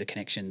start to see the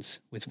connections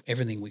with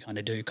everything we kind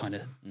of do kind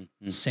of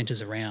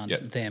centres around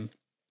them.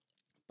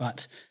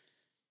 But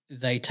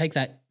they take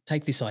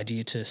this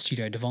idea to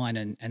Studio Divine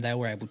and they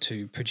were able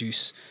to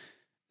produce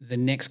the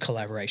next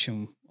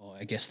collaboration, or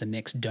I guess the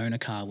next donor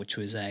car, which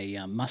was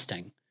a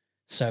Mustang.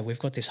 So we've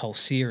got this whole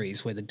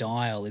series where the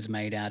dial is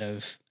made out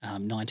of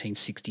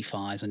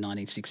 1965s and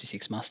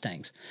 1966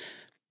 Mustangs,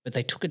 but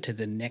they took it to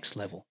the next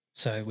level.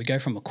 So we go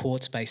from a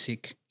quartz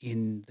basic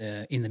in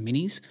the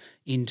minis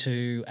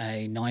into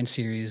a 9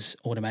 Series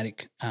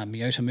automatic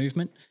Miota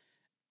movement,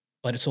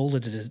 but it's all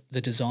of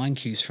the design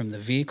cues from the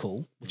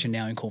vehicle, which are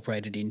now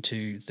incorporated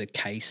into the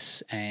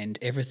case and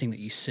everything that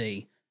you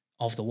see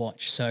of the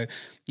watch. So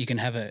you can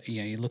have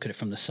you look at it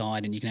from the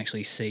side and you can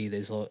actually see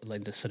there's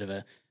like the sort of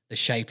the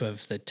shape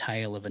of the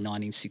tail of a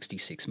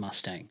 1966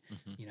 Mustang.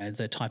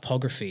 The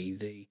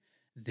typography,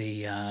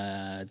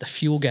 the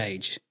fuel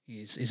gauge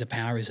is a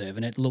power reserve,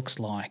 and it looks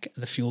like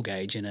the fuel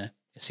gauge in a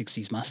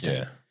 60s Mustang.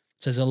 Yeah.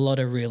 So there's a lot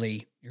of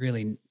really,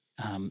 really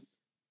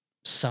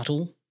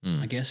subtle,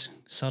 I guess,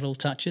 subtle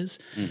touches,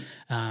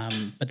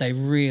 but they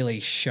really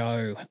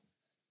show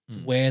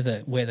where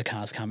the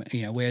cars come,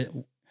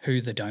 who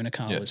the donor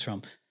car was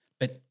from.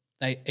 But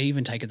they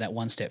even take it that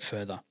one step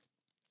further.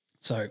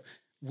 So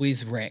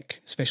with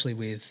REC, especially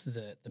with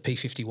the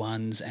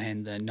P51s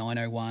and the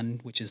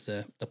 901, which is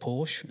the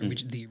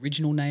Porsche, the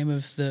original name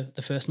of the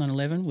first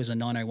 911 was a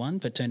 901,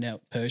 but turned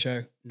out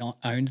Peugeot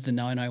owned the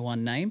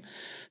 901 name,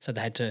 so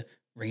they had to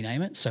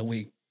rename it. So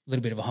we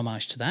little bit of a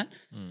homage to that.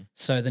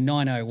 So the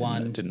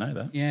 901, Didn't know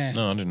that. yeah,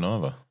 No, I didn't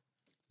either.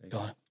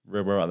 God,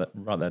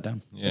 Write that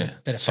down. Yeah.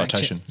 better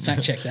Citation.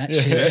 fact check that.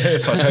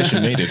 Shit.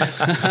 Citation needed.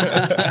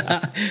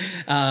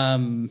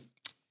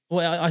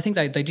 Well, I think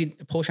they did.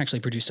 Porsche actually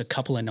produced a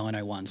couple of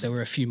 901s. There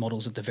were a few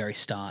models at the very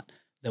start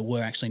that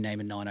were actually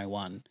named a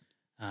 901,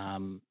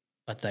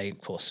 but they, of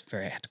course,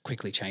 had to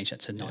quickly change that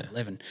to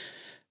 911.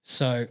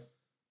 So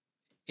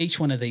each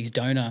one of these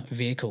donor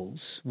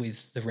vehicles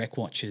with the rec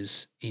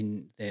watches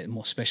in their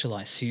more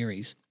specialized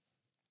series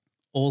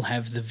all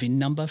have the VIN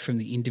number from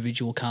the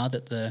individual car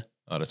that the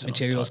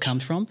materials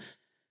comes from,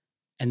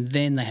 and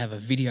then they have a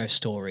video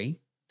story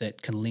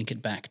that can link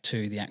it back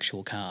to the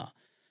actual car.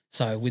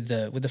 So with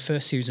the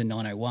first series of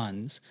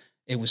 901s,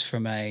 it was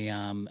from a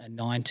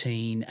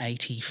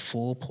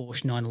 1984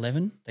 Porsche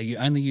 911. They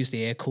only used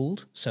the air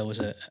cooled, so it was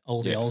the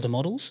older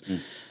models.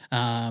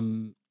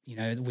 You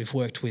know, we've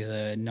worked with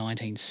a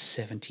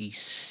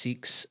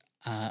 1976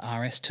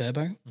 RS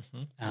Turbo.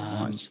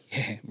 Nice.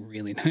 Yeah,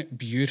 really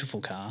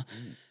beautiful car.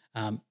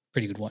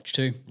 Pretty good watch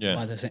too.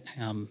 Yeah.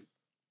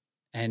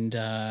 And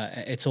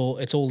it's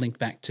all linked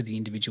back to the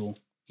individual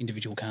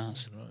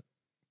cars. Right.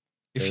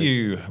 If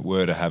you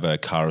were to have a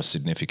car of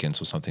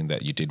significance or something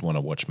that you did want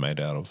a watch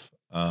made out of,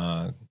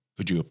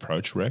 could you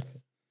approach Rec?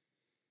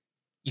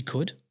 You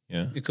could.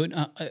 Yeah. You could.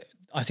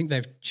 I think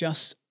they've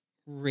just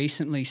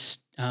recently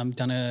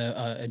done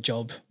a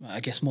job,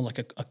 I guess more like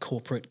a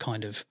corporate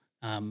kind of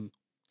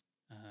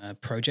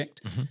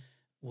project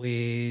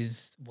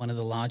with one of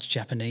the large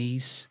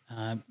Japanese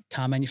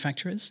car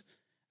manufacturers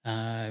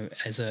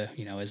as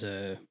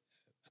a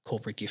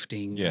corporate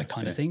gifting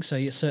kind of thing.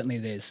 So certainly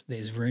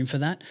there's room for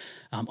that.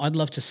 I'd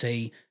love to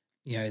see,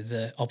 you know,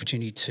 the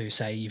opportunity to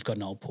say you've got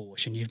an old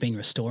Porsche and you've been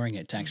restoring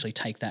it to actually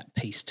take that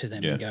piece to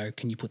them and go,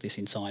 can you put this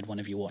inside one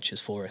of your watches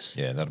for us?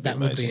 Yeah, that would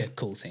amazing. be a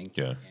cool thing.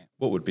 Yeah.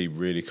 What would be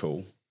really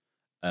cool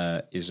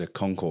is a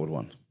Concorde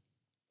one.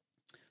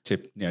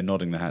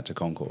 Nodding the hat to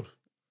Concorde.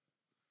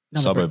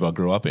 Suburb I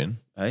grew up in.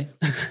 Hey?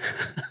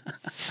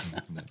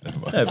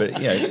 No,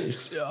 but yeah,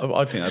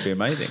 I think that'd be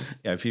amazing.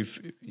 Yeah, if you've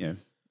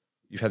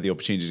had the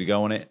opportunity to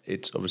go on it,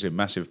 it's obviously a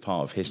massive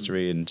part of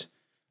history, and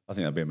I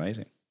think that'd be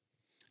amazing.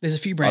 There's a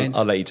few brands.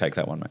 I'll let you take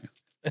that one, mate.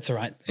 That's all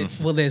right.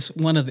 Well, there's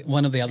one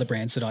of the other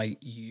brands that I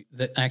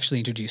actually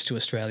introduced to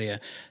Australia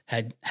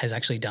has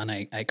actually done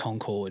a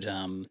Concorde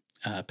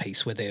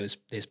piece where there's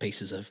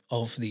pieces of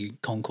the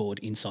Concorde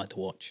inside the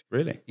watch.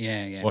 Really?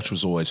 Yeah. Watch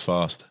was always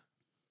fast.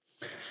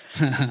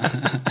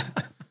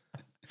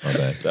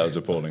 That was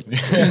appalling.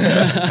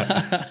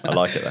 I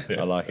like it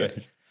though. I like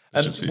it.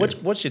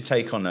 What's your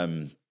take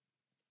on?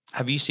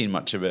 Have you seen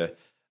much of a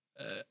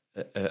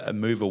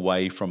move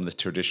away from the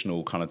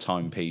traditional kind of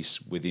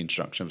timepiece with the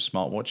introduction of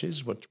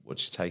smartwatches?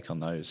 What's your take on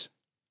those?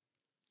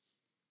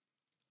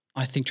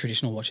 I think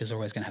traditional watches are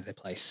always going to have their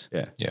place.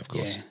 Yeah, of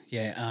course.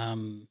 Yeah.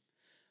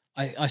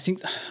 I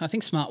think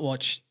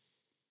smartwatch.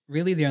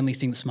 Really, the only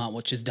thing the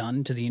smartwatch has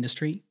done to the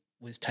industry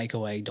was take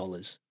away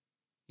dollars.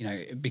 You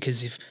know,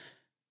 because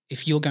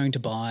if you're going to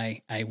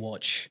buy a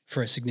watch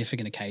for a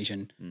significant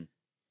occasion,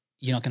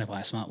 you're not going to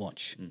buy a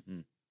smartwatch.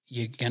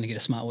 You're going to get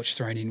a smartwatch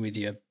thrown in with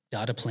your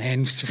data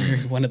plan through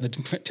one of the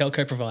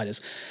telco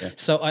providers. Yeah.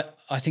 So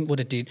I think what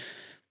it did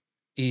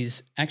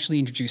is actually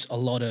introduce a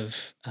lot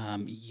of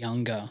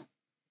younger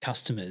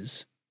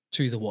customers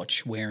to the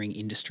watch wearing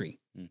industry.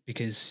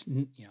 Because,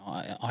 you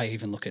know, I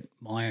even look at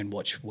my own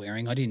watch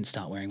wearing. I didn't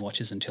start wearing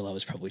watches until I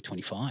was probably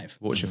 25.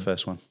 What was your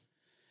first one?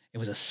 It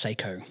was a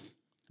Seiko.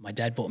 My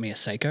dad bought me a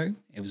Seiko.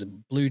 It was a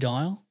blue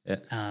dial. Yeah.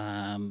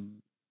 I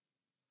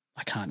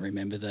can't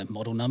remember the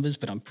model numbers,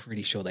 but I'm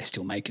pretty sure they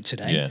still make it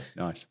today. Yeah.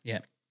 Nice. Yeah.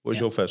 What was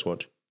your first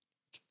watch?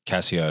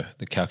 Casio,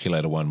 the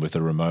calculator one with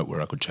a remote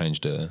where I could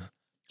change the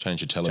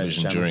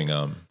television during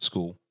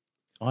school.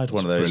 I had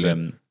one of those.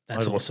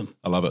 That's awesome.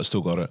 I love it. I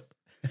still got it.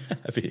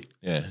 Have you?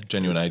 Yeah,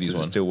 genuine 80s Does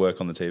one. it still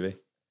work on the TV?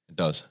 It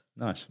does.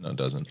 Nice. No, it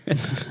doesn't.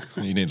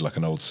 You need like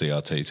an old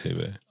CRT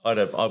TV. I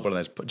had one of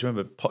those. Do you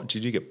remember?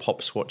 Did you get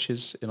Pops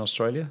watches in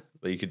Australia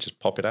where you could just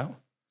pop it out?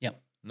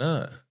 Yep.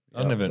 No,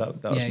 I never. That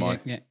was that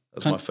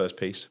was my first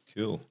piece.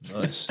 Cool,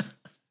 nice.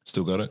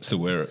 Still got it. Still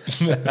wear it.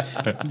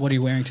 What are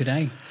you wearing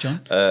today,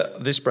 John?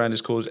 This brand is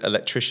called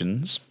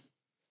Electricians.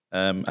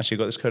 Actually,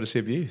 got this courtesy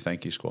of you.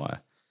 Thank you, Squire.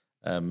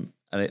 And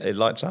it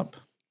lights up.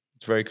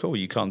 It's very cool.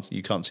 You can't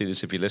see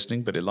this if you're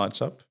listening, but it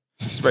lights up.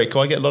 It's very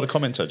cool. I get a lot of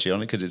comments actually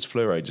on it because its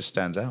fluoro just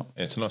stands out.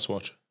 Yeah, it's a nice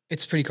watch.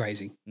 It's pretty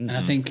crazy, and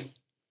I think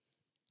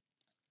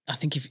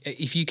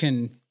if you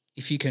can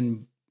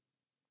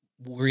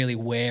really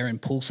wear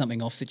and pull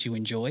something off that you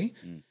enjoy,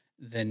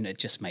 then it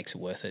just makes it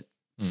worth it.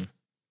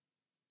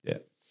 Yeah.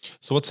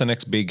 So, what's the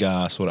next big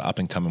sort of up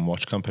and coming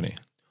watch company,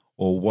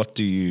 or what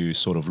do you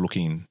sort of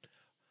looking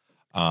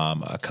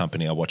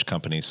a watch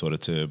company, sort of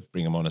to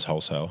bring them on as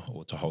wholesale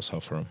or to wholesale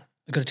for them?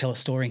 I've got to tell a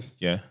story.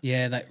 Yeah.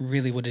 Yeah, that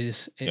really what it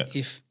is. Yeah.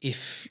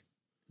 If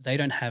they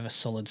don't have a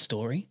solid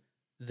story,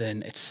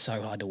 then it's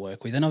so hard to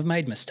work with. And I've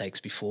made mistakes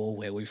before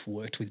where we've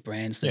worked with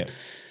brands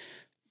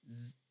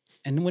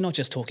and we're not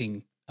just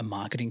talking a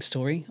marketing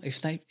story.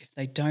 If they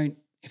don't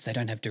if they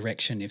don't have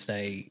direction, if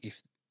they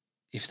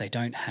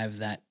don't have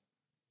that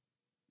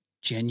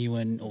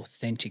genuine,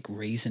 authentic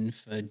reason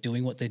for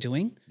doing what they're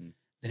doing,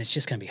 then it's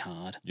just going to be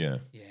hard. Yeah.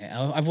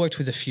 Yeah. I've worked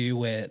with a few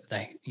where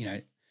they,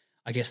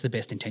 I guess the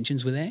best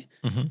intentions were there,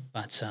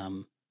 but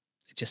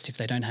just if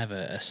they don't have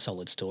a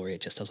solid story,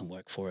 it just doesn't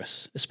work for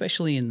us,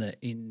 especially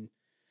in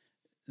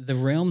the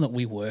realm that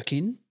we work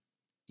in.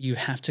 You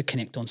have to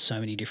connect on so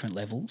many different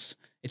levels.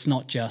 It's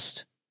not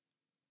just,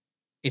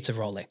 it's a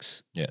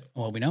Rolex. Yeah.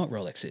 Well, we know what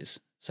Rolex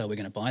is, so we're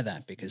going to buy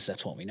that because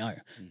that's what we know.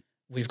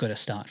 We've got to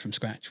start from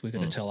scratch. We've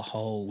got to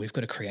tell we've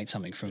got to create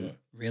something from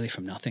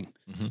nothing.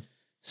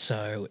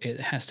 So it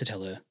has to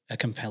tell a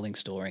compelling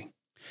story.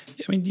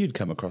 Yeah, I mean, you'd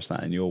come across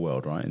that in your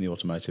world, right? In the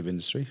automotive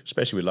industry,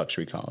 especially with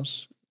luxury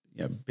cars.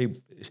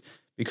 People,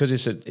 because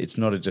it's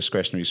not a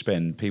discretionary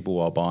spend. People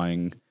are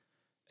buying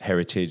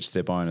heritage.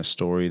 They're buying a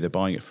story. They're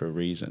buying it for a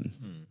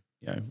reason.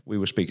 We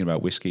were speaking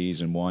about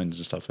whiskies and wines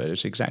and stuff.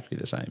 It's exactly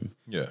the same.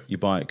 Yeah, you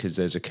buy it because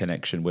there's a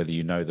connection, whether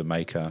you know the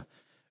maker,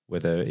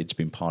 whether it's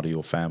been part of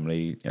your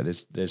family.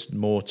 There's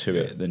more to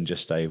it than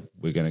just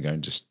we're going to go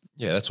and just.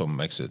 Yeah, that's what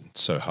makes it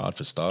so hard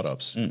for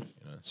startups,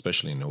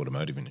 especially in the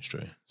automotive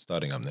industry.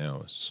 Starting up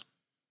now it's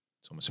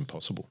almost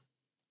impossible.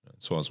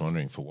 That's why I was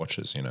wondering for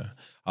watches.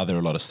 Are there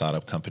a lot of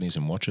startup companies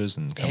in watches?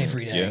 And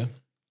every day, yeah,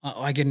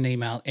 I get an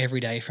email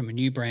every day from a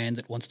new brand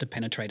that wants to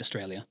penetrate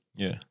Australia.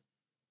 Yeah.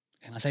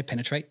 Can I say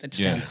penetrate? That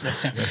sounds.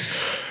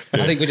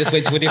 I think we just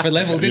went to a different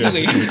level, didn't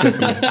we?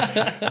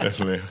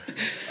 Definitely.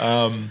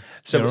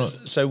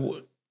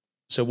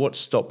 So what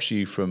stops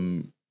you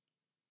from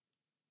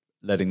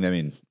letting them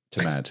in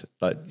to MAD?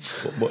 Like,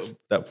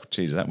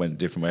 that went a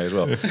different way as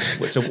well.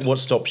 So what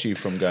stops you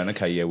from going,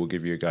 okay, yeah, we'll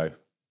give you a go?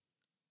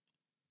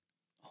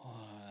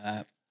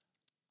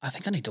 I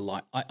think I need to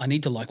like. I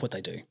need to like what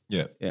they do.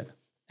 Yeah, yeah.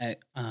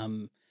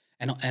 And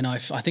I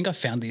think I've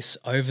found this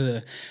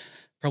over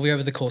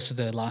the course of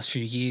the last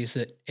few years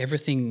that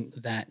everything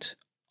that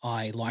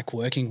I like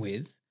working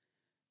with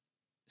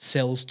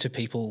sells to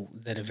people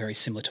that are very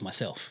similar to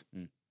myself.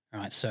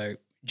 Right. So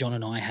John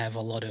and I have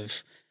a lot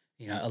of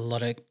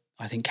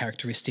I think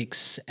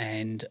characteristics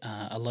and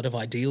a lot of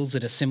ideals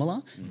that are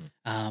similar.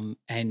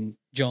 And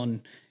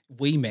John,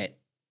 we met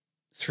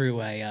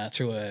through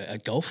a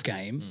golf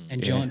game,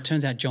 and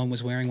turns out John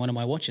was wearing one of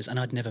my watches, and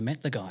I'd never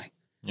met the guy.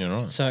 Yeah,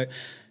 right. So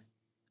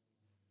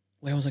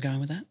where was I going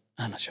with that?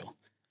 I'm not sure.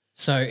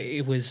 So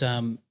it was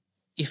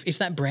if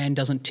that brand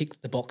doesn't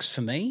tick the box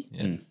for me,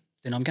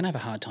 then I'm going to have a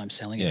hard time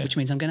selling it, which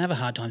means I'm going to have a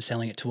hard time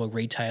selling it to a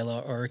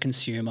retailer or a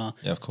consumer.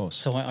 Yeah, of course.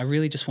 So I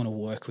really just want to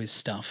work with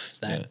stuff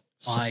that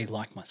I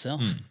like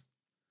myself.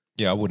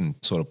 Yeah, I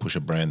wouldn't sort of push a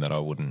brand that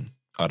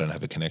I don't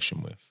have a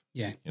connection with.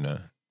 Yeah.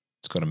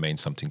 It's got to mean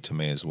something to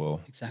me as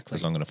well. Exactly.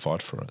 Because I'm going to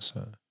fight for it.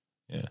 So,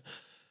 yeah.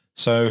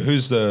 So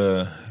who's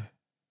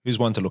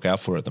one to look out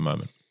for at the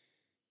moment?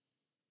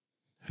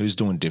 Who's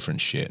doing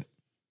different shit?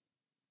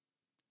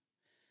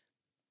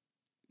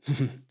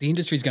 The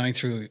industry's going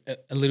through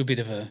a little bit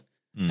of a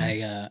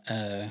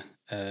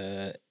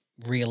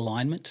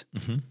realignment.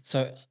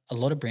 So a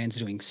lot of brands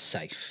are doing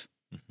safe.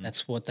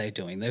 That's what they're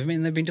doing.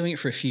 They've been doing it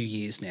for a few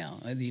years now.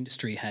 The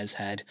industry has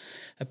had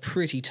a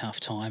pretty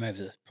tough time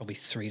over probably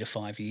 3 to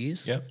 5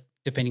 years,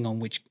 depending on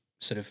which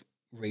sort of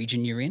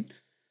region you're in.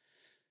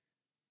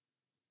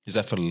 Is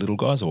that for the little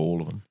guys or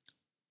all of them?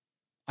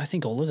 I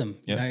think all of them.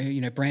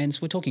 Yeah.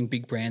 Brands. We're talking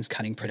big brands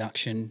cutting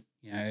production.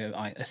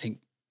 I think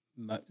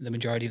the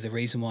majority of the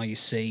reason why you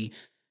see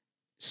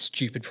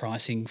stupid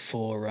pricing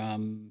for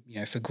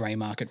grey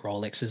market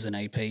Rolexes and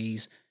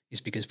APs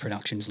is because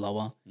production's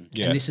lower.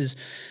 Yeah. And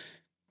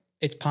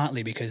it's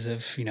partly because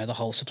of, the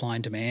whole supply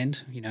and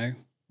demand.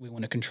 We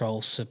want to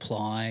control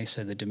supply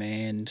so the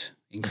demand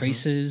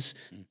increases,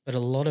 but a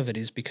lot of it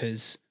is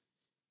because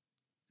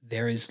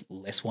there is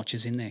less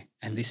watches in there,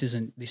 and this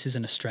isn't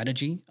a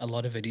strategy. A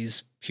lot of it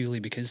is purely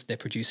because they're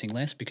producing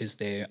less because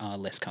there are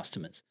less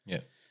customers.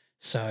 Yeah.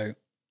 So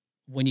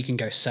when you can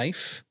go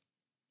safe,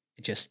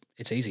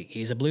 it's easy.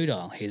 Here's a blue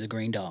dial. Here's a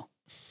green dial.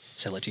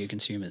 Sell it to your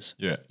consumers.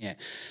 Yeah. Yeah.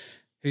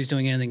 Who's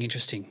doing anything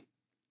interesting?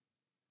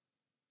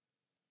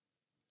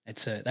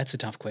 That's a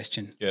tough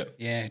question. Yeah.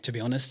 Yeah. To be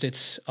honest,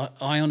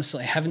 I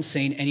honestly haven't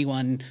seen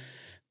anyone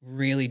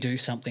really do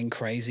something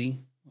crazy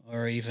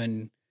or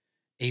even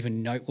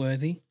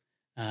noteworthy.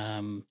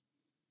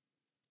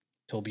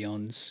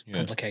 Tourbillons,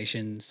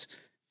 complications,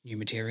 new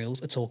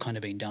materials. It's all kind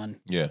of been done.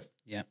 Yeah.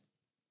 Yeah.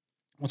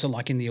 What's it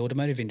like in the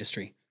automotive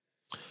industry?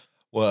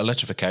 Well,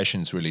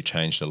 electrification's really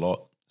changed a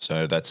lot.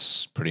 So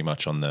that's pretty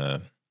much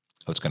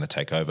it's going to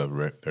take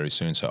over very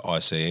soon. So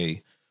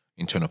ICE,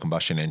 internal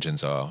combustion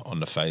engines, are on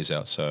the phase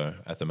out. So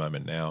at the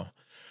moment now,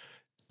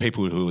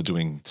 people who are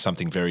doing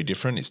something very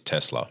different is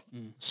Tesla.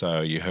 So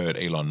you heard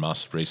Elon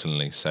Musk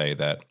recently say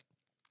that,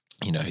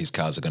 his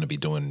cars are going to be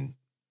doing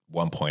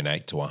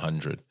 1.8 to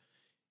 100,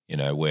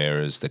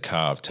 whereas the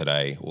car of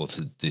today, or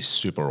this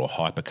super or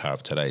hyper car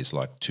of today, is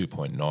like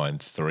 2.9,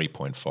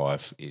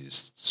 3.5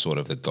 is sort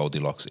of the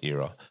Goldilocks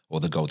era, or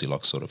the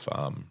Goldilocks sort of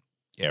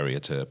area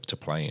to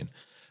play in.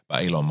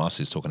 But Elon Musk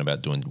is talking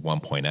about doing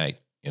 1.8,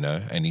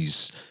 and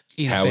he's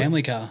in a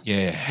family car.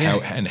 Yeah,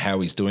 how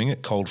he's doing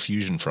it, cold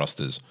fusion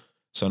thrusters.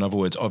 So in other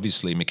words,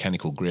 obviously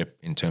mechanical grip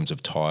in terms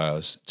of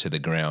tyres to the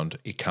ground,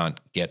 it can't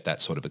get that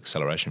sort of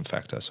acceleration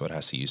factor, so it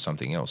has to use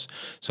something else.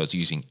 So it's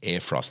using air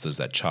thrusters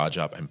that charge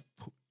up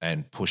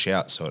and push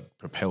out, so it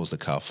propels the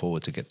car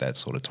forward to get that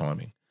sort of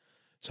timing.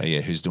 So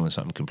yeah, who's doing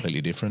something completely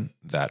different?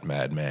 That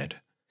mad.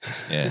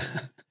 Yeah.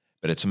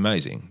 But it's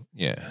amazing.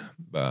 Yeah.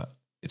 But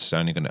it's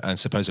only going to, and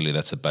supposedly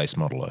that's a base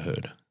model, I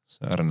heard.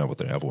 So I don't know what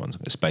the other ones.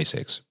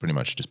 SpaceX, pretty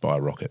much just buy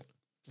a rocket.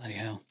 Bloody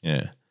hell.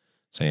 Yeah.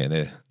 So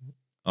yeah,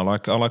 I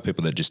like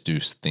people that just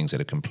do things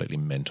that are completely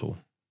mental.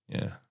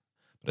 Yeah.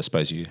 But I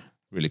suppose you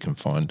really can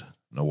find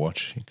on a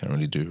watch. You can't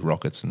really do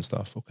rockets and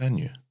stuff, or can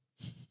you?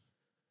 I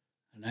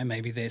don't know.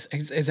 Maybe there's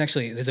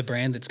a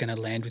brand that's going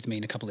to land with me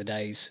in a couple of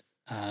days.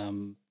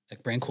 A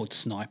brand called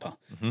Sniper,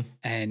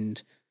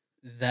 and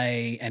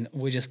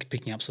we're just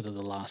picking up sort of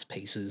the last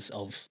pieces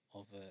of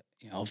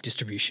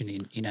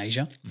distribution in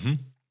Asia,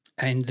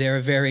 and they're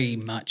very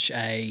much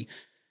a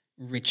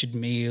Richard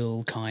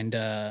Mille kind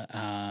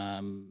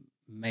of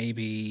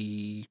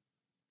maybe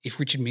if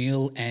Richard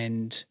Mille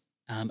and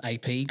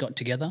AP got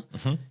together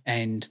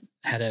and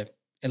had a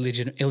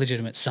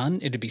illegitimate son,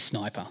 it'd be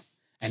Sniper,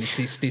 and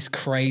it's this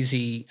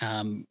crazy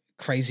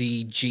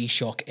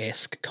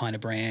G-Shock-esque kind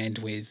of brand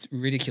with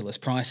ridiculous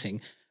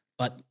pricing,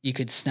 but you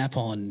could snap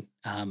on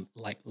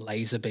like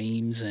laser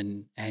beams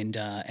and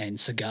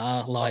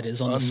cigar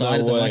lighters on the side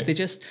of them. Like they're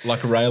just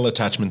like rail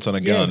attachments on a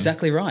gun. Yeah,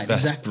 exactly right.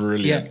 That's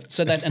brilliant. Yeah.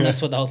 So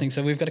that's what the whole thing.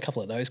 So we've got a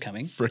couple of those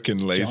coming.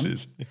 Frickin'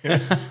 lasers.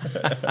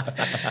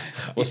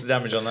 What's the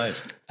damage on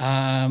those?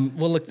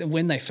 Well, look,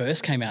 when they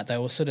first came out, they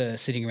were sort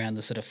of sitting around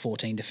the sort of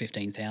 14 to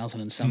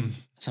 15,000 and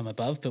some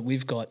above. But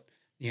we've got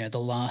the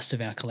last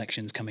of our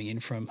collections coming in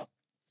from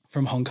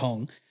Hong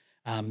Kong,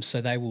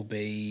 so they will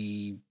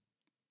be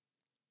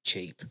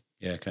cheap.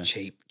 Yeah,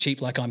 okay.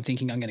 Cheap. Like I'm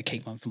thinking I'm going to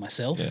keep one for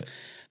myself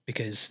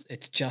because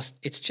it's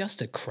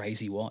just a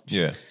crazy watch.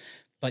 Yeah.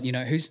 But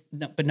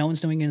but no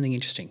one's doing anything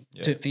interesting.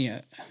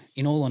 Yeah.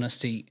 In all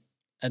honesty,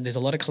 there's a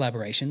lot of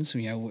collaborations.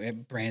 Where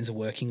brands are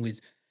working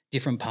with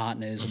different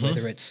partners,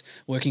 whether it's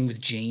working with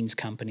jeans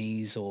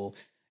companies or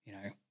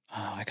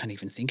I can't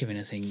even think of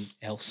anything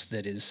else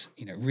that is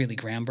really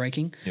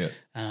groundbreaking. Yeah.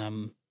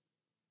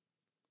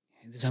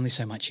 There's only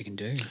so much you can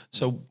do.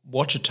 So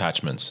watch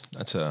attachments,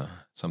 that's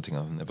something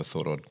I've never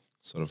thought I'd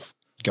sort of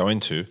go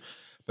into.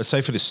 But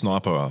say for this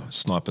sniper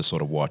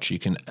sort of watch, you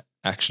can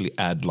actually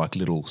add like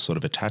little sort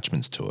of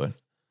attachments to it.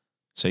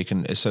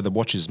 So the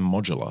watch is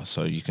modular,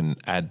 so you can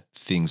add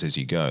things as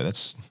you go.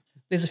 There's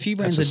a few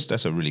brands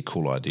that's a really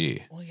cool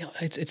idea. Well, yeah,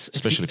 it's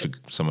especially for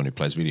someone who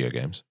plays video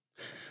games.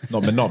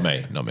 Not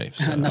me.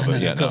 So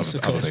of course.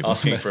 other people.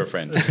 Asking for a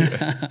friend.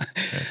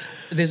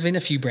 There's been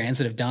a few brands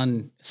that have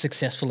done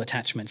successful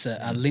attachments.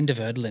 Linda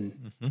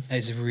Verdlin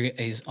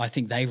is I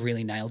think they've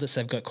really nailed it. So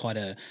they've got quite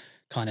a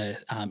kind of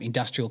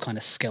industrial kind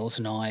of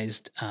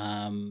skeletonized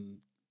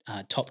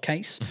top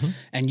case,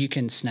 and you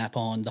can snap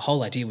on. The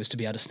whole idea was to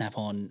be able to snap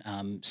on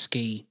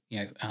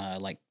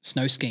like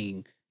snow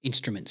skiing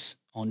instruments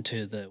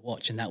onto the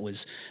watch, and that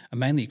was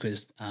mainly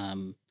because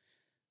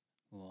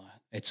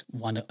it's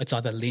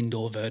either Lind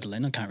or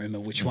Verdlin, I can't remember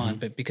which one,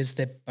 but because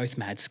they're both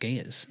mad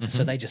skiers,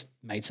 so they just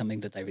made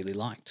something that they really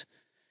liked.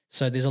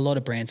 So there's a lot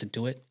of brands that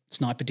do it.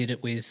 Sniper did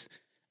it with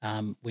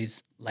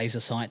laser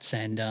sights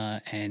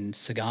and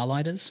cigar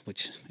lighters,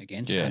 which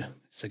again, kind of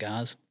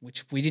cigars,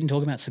 which we didn't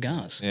talk about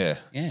cigars. Yeah.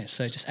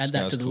 So just add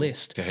that to the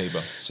list.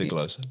 Cohiba,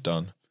 Siglos,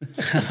 done.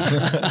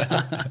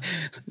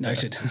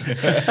 Noted.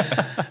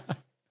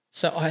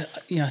 So I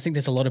think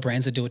there's a lot of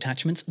brands that do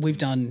attachments. We've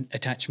done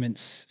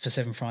attachments for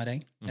Seven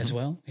Friday as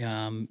well.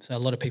 So a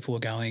lot of people were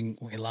going,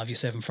 we love your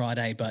Seven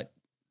Friday, but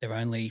they're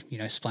only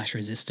splash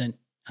resistant.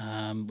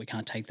 We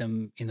can't take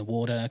them in the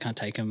water. Can't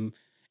take them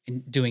in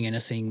doing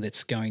anything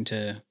that's going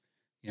to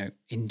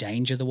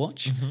endanger the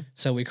watch.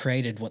 So we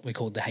created what we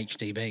called the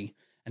HDB,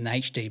 and the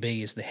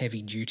HDB is the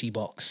heavy duty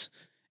box.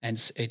 And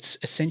it's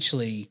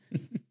essentially,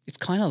 it's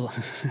kind of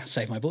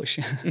save my bush.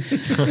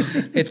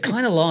 It's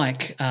kind of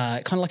like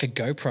a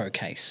GoPro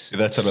case.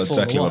 That's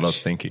exactly what I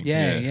was thinking.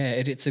 Yeah.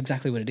 It's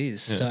exactly what it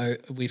is. Yeah. So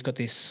we've got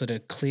this sort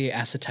of clear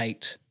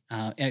acetate,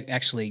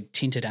 actually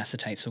tinted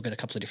acetate. So we've got a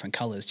couple of different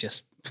colors.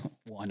 Just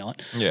why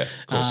not? Yeah,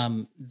 of course.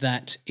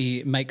 That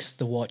it makes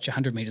the watch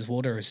 100 meters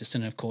water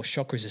resistant and of course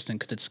shock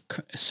resistant because it's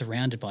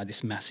surrounded by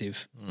this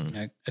massive,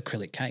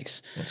 acrylic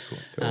case. That's cool.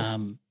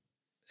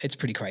 It's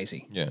pretty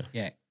crazy.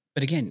 Yeah.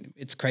 But again,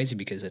 it's crazy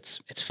because it's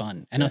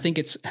fun. And I think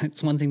it's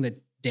one thing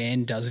that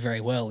Dan does very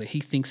well.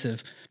 He thinks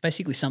of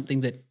basically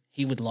something that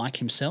he would like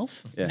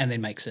himself and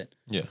then makes it.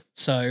 Yeah.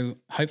 So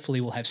hopefully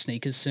we'll have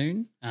sneakers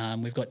soon.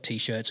 We've got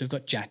T-shirts, we've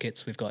got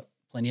jackets, we've got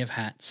plenty of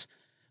hats,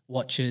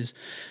 watches.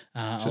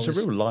 So it's a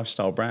real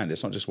lifestyle brand.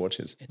 It's not just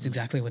watches. It's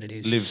exactly what it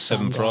is. Live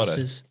Seven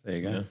Friday. There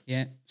you go.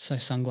 Yeah. So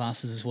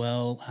sunglasses as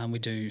well. We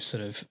do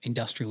sort of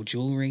industrial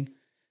jewelry.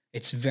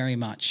 It's very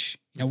much,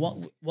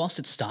 whilst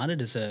it started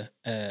as a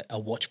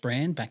watch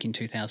brand back in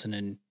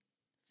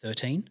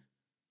 2013,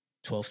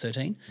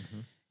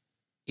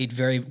 it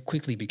very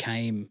quickly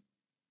became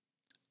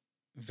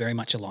very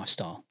much a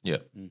lifestyle. Yeah.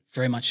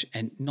 Very much,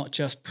 and not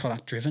just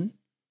product driven,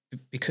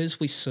 because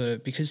we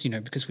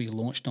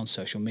launched on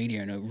social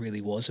media, and it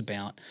really was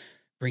about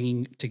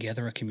bringing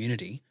together a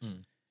community.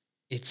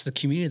 It's the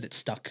community that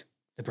stuck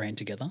the brand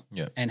together,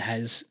 and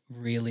has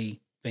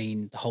really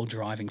been the whole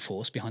driving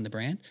force behind the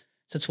brand.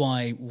 So that's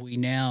why we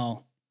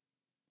don't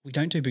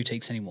do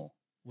boutiques anymore.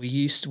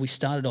 We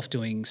started off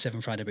doing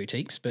Seven Friday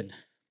boutiques, but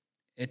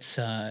it's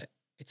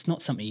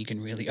not something you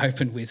can really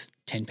open with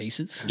 10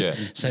 pieces. Yeah.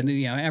 So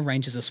our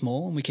ranges are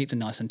small, and we keep them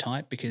nice and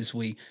tight because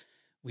we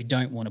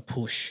don't want to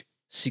push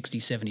 60,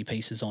 70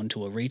 pieces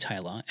onto a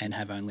retailer and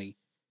have only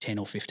 10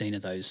 or 15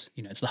 of those.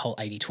 It's the whole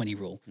 80-20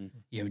 rule.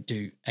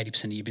 Do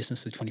 80% of your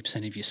business with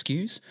 20% of your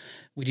SKUs.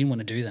 We didn't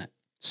want to do that.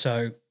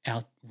 So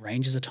our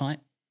ranges are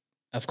tight.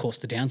 Of course,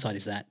 the downside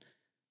is that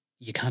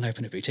you can't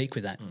open a boutique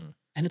with that.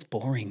 And it's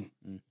boring.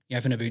 You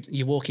open a boutique,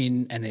 you walk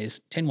in and there's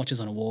 10 watches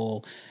on a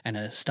wall and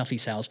a stuffy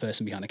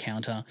salesperson behind a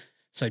counter.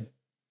 So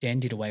Dan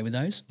did away with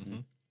those.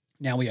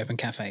 Now we open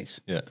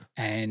cafes. Yeah.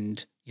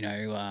 And,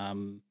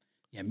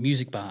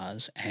 music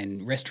bars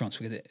and restaurants.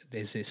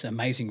 There's this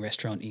amazing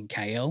restaurant in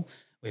KL.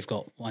 We've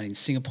got one in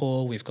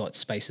Singapore. We've got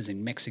spaces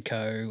in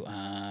Mexico.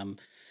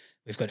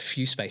 We've got a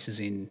few spaces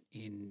in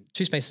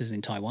 2 spaces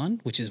in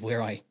Taiwan, which is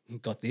where I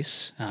got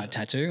this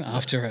tattoo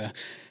after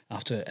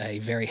a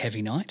very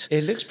heavy night.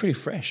 It looks pretty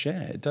fresh,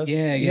 yeah. It does.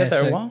 Yeah, You had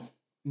that a while?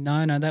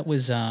 No, that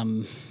was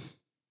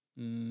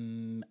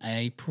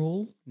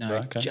April. No,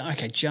 Right,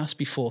 okay. Just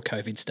before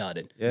COVID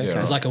started. Yeah, It okay.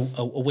 was like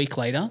a week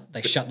later,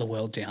 they shut the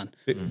world down.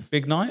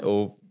 Big night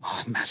or?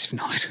 Oh, massive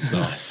night.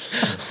 Nice.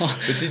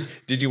 But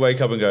did you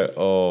wake up and go,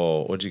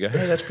 oh, or did you go,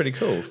 hey, that's pretty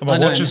cool? My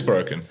know. watch is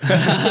broken.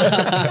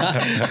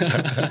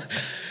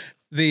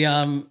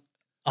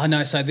 I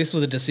know. So this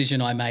was a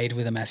decision I made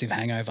with a massive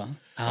hangover.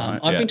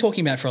 I've been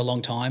talking about it for a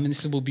long time, and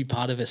this will be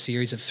part of a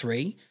series of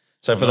 3.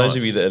 So for those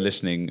of nice. you that are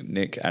listening,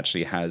 Nick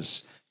actually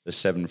has the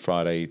Seven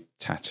Friday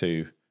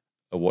tattoo,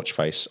 a watch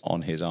face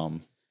on his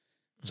arm.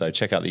 So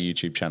check out the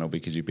YouTube channel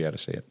because you'll be able to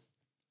see it.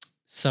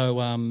 So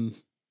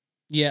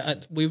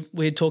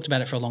we had talked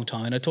about it for a long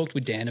time, and I talked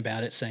with Dan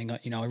about it, saying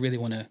I really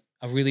want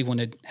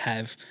to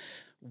have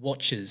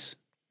watches.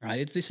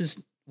 Right, this is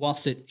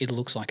whilst it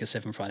looks like a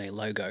Seven Friday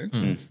logo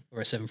or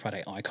a Seven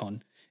Friday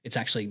icon, it's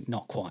actually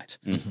not quite.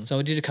 So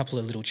I did a couple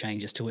of little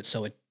changes to it,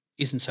 so it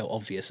isn't so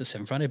obvious as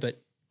Seven Friday, but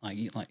like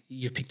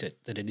you picked it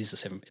that it is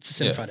it's a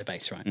Seven Friday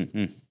base,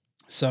 right?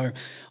 So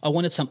I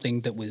wanted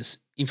something that was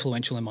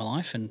influential in my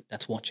life, and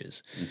that's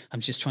watches.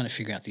 I'm just trying to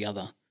figure out the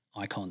other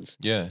icons.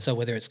 Yeah. So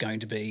whether it's going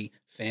to be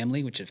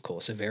family, which of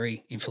course are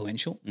very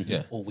influential,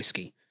 or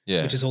whiskey,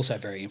 which is also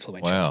very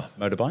influential. Wow.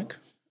 Motorbike?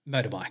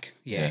 Motorbike,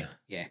 yeah.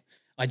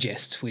 I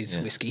jest with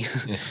whiskey.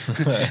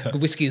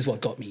 Whiskey is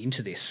what got me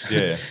into this.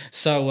 Yeah.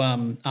 So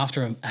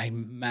after a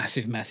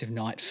massive, massive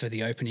night for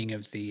the opening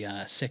of the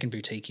second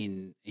boutique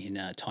in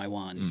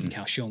Taiwan, in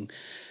Kaohsiung,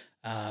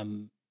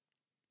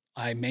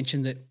 I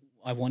mentioned that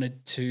I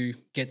wanted to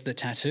get the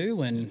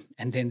tattoo,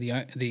 and then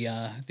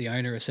the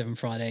owner of Seven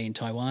Friday in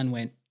Taiwan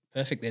went,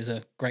 perfect, there's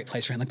a great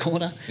place around the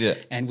corner. Yeah.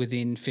 And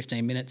within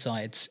 15 minutes,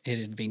 it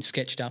had been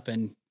sketched up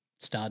and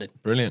started.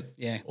 Brilliant.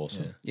 Yeah.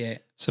 Awesome. Yeah.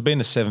 So being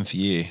the 7th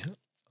year,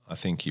 I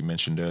think you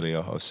mentioned earlier,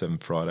 of Seven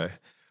Friday,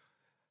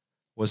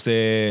 was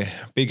there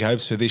big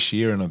hopes for this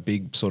year and a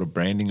big sort of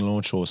branding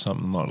launch or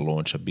something? Not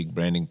launch, a big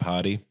branding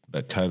party,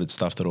 but COVID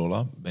stuffed it all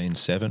up, being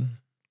 7?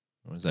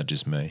 Or is that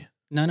just me?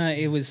 No,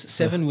 it was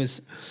 7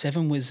 was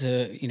it was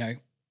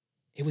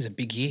a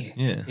big year.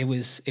 Yeah. It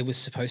was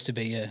supposed to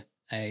be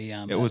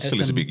It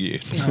still is a big year.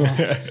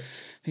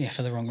 Yeah,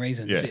 for the wrong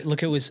reasons. Yeah. I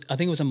think it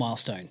was a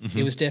milestone.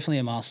 It was definitely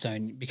a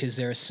milestone because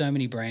there are so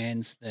many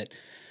brands that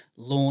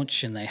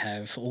launch and they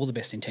have all the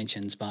best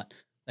intentions, but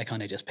they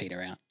kind of just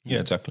peter out. Yeah,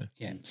 exactly.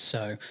 Yeah.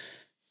 So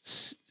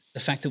the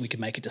fact that we could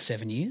make it to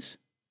 7 years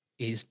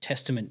is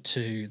testament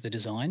to the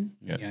design.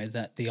 Yeah.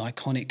 That the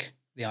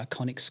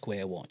iconic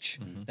square watch.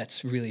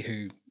 That's really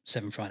who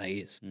Seven Friday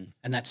is,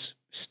 and that's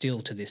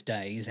still to this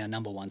day is our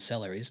number one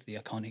seller is the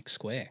iconic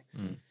square.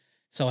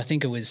 So I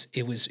think it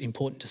was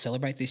important to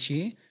celebrate this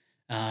year.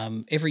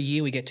 Every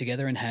year we get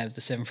together and have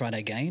the Seven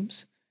Friday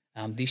games.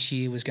 This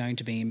year was going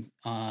to be in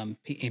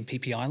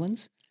PP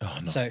Islands. Oh,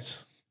 nice. So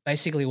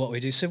basically what we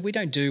do, so we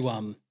don't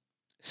do,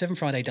 Seven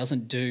Friday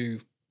doesn't do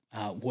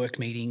work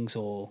meetings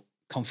or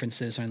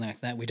conferences or anything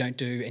like that. We don't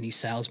do any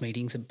sales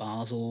meetings at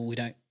Basel. We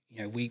don't,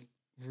 we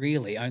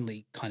really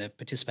only kind of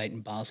participate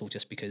in Basel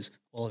just because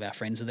all of our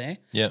friends are there.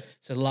 Yeah.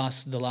 So the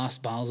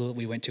last Basel that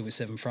we went to was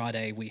Seven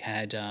Friday. We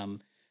had, the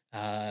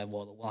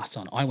last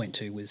one I went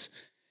to was,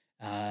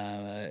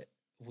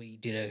 we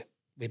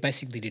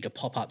basically did a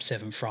pop-up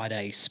Seven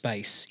Friday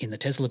space in the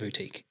Tesla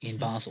boutique in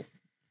Basel.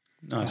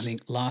 Nice. I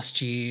think the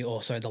last year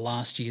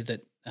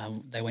that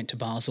they went to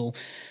Basel,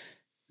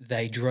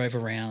 they drove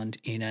around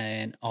in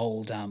an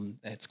old,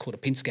 it's called a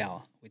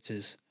Pinzgauer, which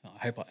is,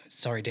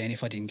 sorry, Dan,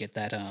 if I didn't get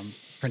that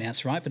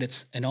pronounced right, but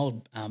it's an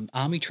old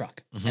army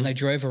truck. And they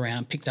drove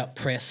around, picked up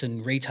press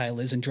and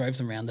retailers and drove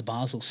them around the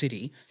Basel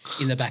city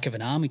in the back of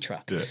an army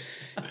truck. Yeah.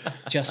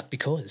 Just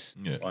because.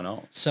 Yeah. Why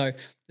not? So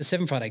the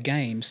Seven Friday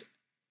games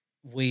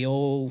we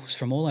all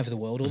from all over the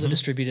world, all the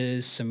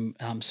distributors, some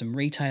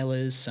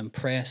retailers, some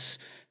press,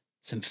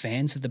 some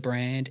fans of the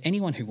brand,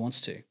 anyone who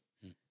wants to,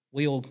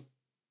 we all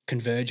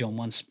converge on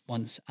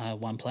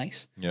one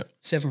place. Yeah.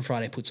 Seven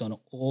Friday puts on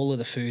all of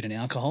the food and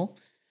alcohol,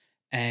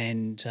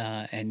 and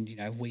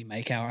we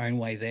make our own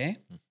way there,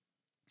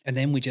 and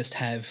then we just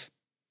have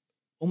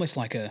almost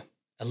like a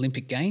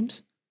Olympic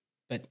Games,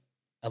 but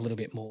a little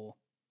bit more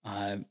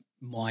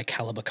my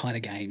caliber kind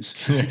of games.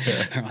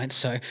 All right,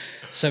 so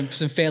some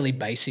fairly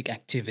basic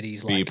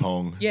activities like beer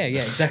pong. Yeah,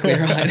 exactly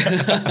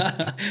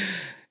right.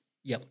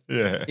 Yep.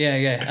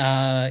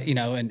 Yeah.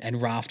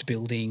 And raft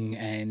building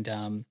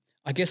and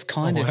I guess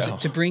kind of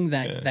to bring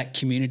that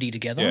community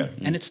together.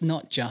 And it's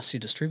not just your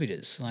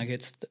distributors. Like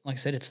I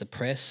said, it's the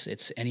press,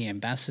 it's any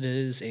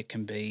ambassadors, it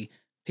can be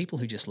people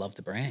who just love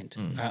the brand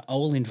are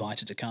all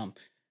invited to come.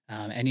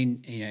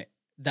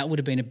 That would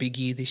have been a big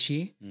year this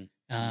year.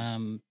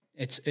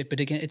 But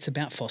again, it's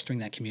about fostering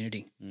that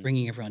community,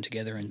 bringing everyone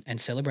together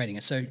and celebrating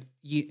it. So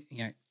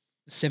the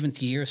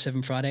 7th year of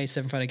Seven Friday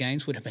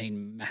Games would have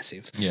been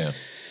massive. Yeah.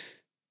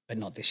 But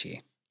not this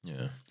year.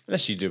 Yeah.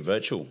 Unless you do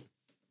virtual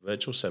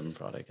Seven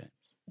Friday games.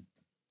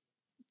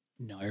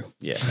 No.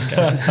 Yeah.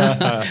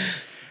 Okay.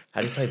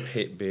 How do you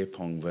play beer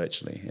pong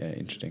virtually? Yeah,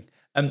 interesting.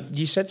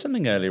 You said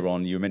something earlier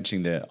on. You were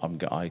mentioning that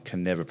I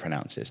can never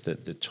pronounce this. The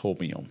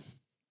tourbillon.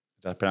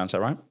 Did I pronounce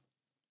that right?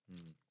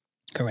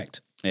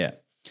 Correct. Yeah.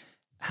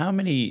 How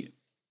many?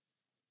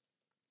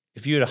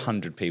 If you had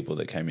 100 people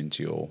that came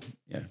into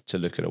to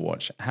look at a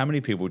watch, how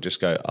many people just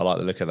go, I like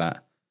the look of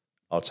that,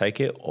 I'll take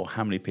it, or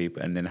how many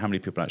people? And then how many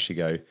people actually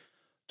go,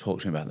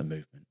 talk to me about the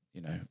movement?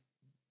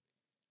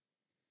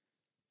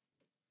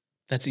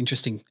 That's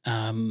interesting.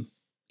 In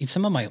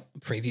some of my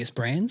previous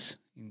brands,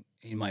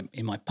 in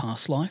my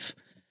past life,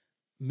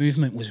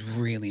 movement was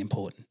really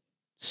important,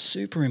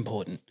 super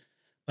important.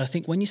 But I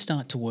think when you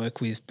start to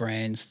work with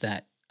brands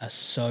that are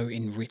so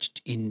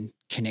enriched in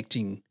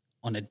connecting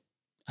on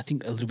I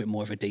think a little bit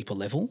more of a deeper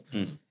level,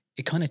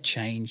 it kind of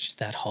changed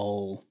that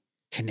whole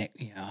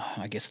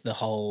I guess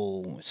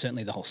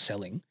certainly the whole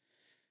selling.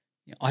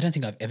 I don't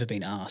think I've ever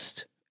been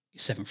asked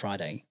Seven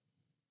Friday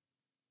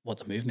what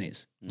the movement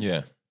is.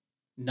 Yeah.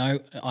 No,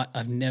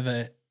 I've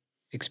never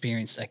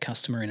experienced a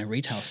customer in a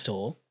retail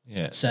store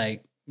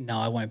say, no,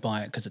 I won't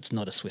buy it because it's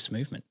not a Swiss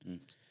movement.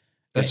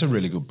 That's a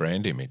really good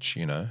brand image,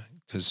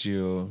 because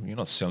you're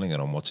not selling it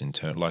on what's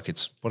internal. Like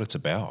it's what it's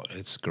about.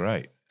 It's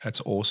great.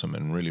 That's awesome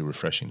and really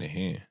refreshing to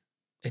hear.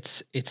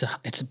 It's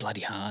a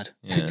bloody hard.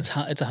 Yeah.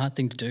 It's a hard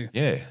thing to do.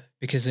 Yeah.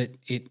 Because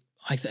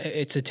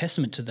it's a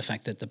testament to the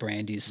fact that the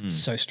brand is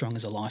so strong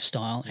as a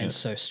lifestyle and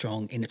so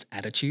strong in its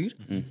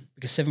attitude.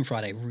 Because Seven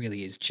Friday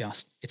really is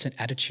it's an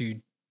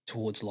attitude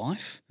towards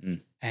life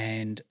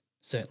and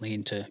certainly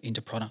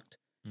into product.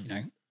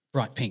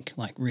 Bright pink,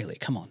 like really,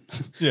 come on.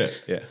 Yeah.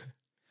 Yeah.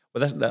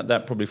 Well,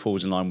 that probably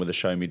falls in line with the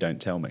show me,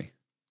 don't tell me.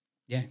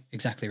 Yeah,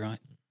 exactly right.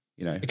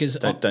 Because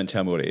don't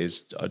tell me what it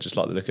is. I just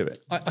like the look of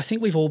it. I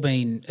think we've all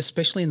been,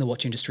 especially in the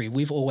watch industry,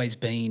 we've always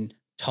been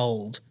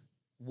told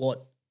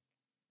what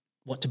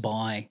to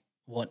buy,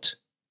 what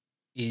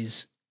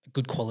is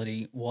good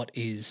quality, what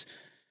is,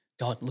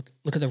 God,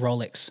 look at the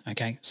Rolex,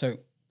 okay? So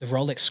the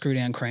Rolex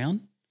screw-down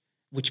crown,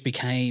 which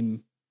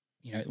became,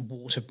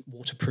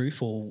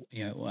 waterproof or,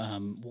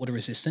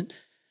 water-resistant,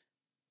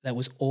 that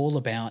was all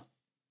about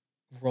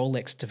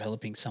Rolex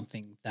developing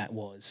something that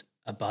was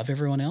above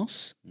everyone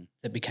else,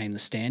 that became the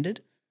standard,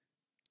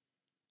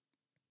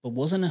 but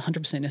wasn't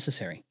 100%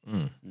 necessary.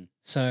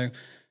 So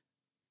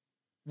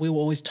we were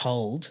always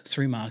told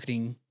through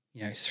marketing,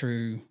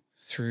 through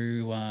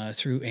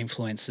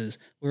influencers,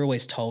 we're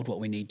always told what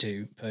we need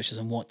to purchase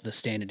and what the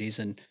standard is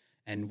and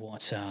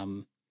what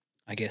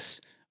I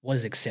guess what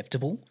is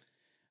acceptable.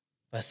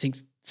 But I think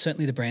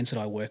certainly the brands that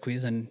I work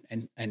with and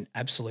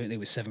absolutely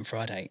with Seven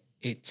Friday,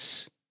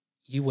 it's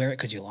you wear it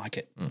because you like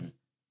it.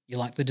 You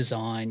like the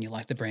design, you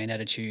like the brand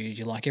attitude,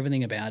 you like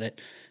everything about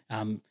it.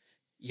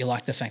 You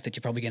like the fact that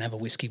you're probably going to have a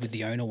whiskey with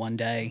the owner one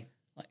day.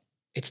 Like,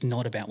 it's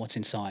not about what's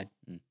inside.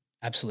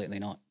 Absolutely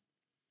not.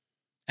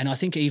 And I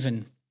think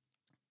even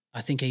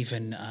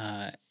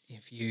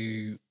if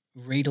you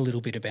read a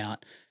little bit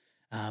about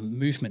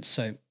movements,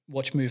 so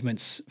watch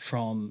movements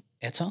from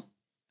ETA,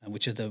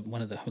 which are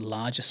one of the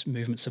largest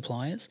movement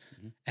suppliers,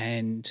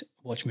 and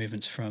watch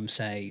movements from,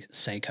 say,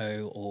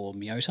 Seiko or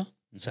Miyota,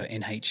 so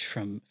NH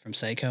from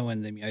Seiko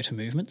and the Miyota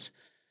movements,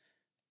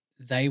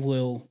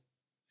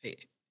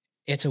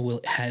 ETA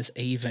has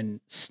even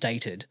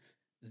stated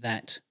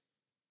that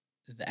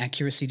the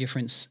accuracy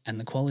difference and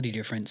the quality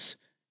difference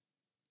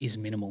is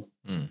minimal.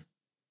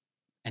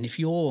 And if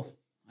you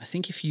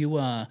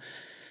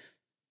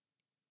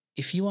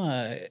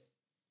are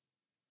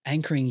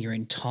anchoring your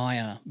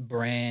entire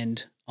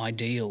brand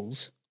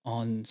ideals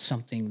on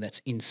something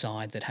that's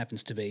inside that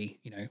happens to be,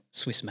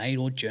 Swiss made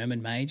or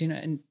German made,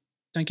 and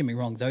don't get me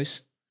wrong,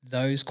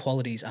 those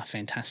qualities are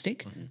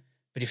fantastic.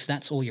 But if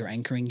that's all you're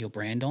anchoring your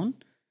brand on,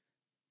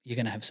 you're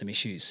going to have some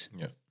issues.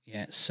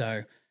 Yeah.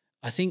 So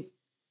I think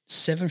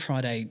Seven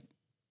Friday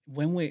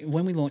when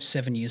we launched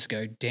 7 years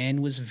ago,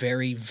 Dan was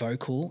very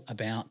vocal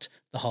about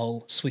the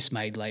whole Swiss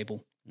made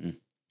label.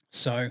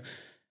 So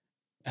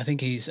I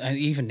think he's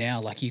even now,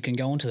 like, you can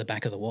go onto the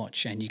back of the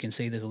watch and you can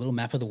see there's a little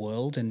map of the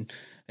world, and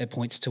it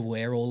points to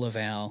where all of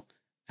our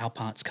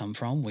parts come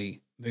from.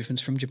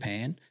 Movements from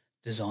Japan,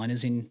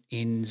 designers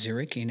in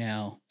Zurich in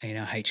our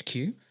HQ,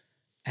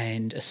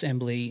 and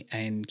assembly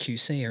and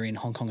QC are in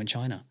Hong Kong and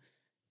China.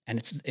 And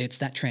it's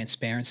that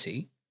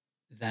transparency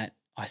that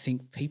I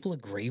think people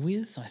agree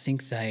with. I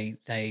think they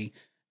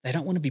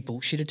don't want to be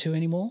bullshitted to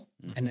anymore.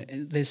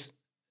 And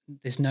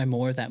there's no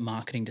more of that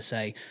marketing to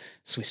say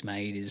Swiss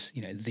made is,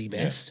 you know, the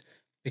best,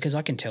 because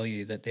I can tell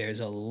you that there's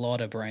a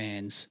lot of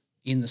brands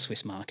in the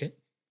Swiss market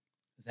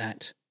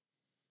that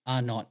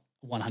are not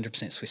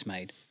 100% Swiss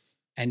made.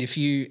 And if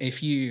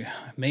you,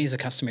 me as a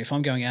customer, if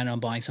I'm going out and I'm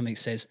buying something that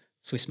says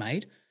Swiss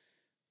made,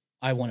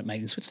 I want it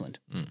made in Switzerland.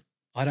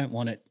 I don't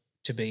want it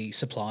to be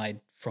supplied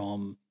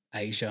from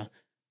Asia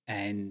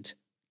and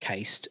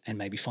cased and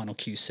maybe final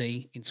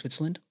QC in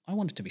Switzerland. I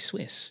want it to be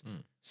Swiss.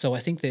 So I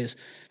think there's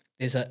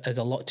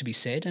a lot to be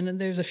said, and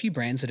there's a few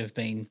brands that have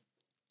been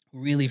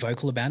really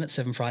vocal about it.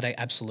 7Friday,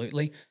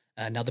 absolutely.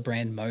 Another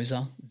brand,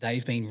 Moser,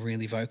 they've been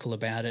really vocal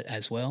about it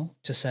as well,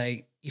 to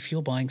say if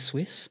you're buying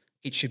Swiss,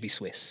 it should be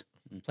Swiss,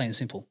 plain and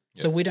simple.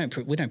 Yep. So we don't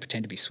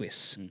pretend to be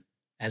Swiss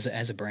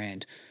as a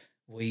brand.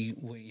 We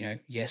you know,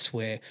 yes,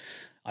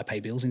 I pay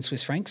bills in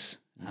Swiss francs,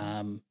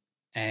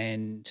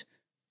 and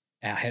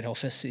our head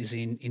office is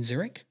in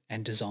Zurich,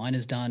 and design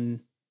is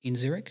done in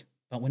Zurich,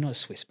 but we're not a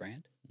Swiss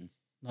brand,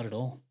 not at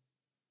all.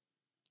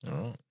 All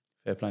right,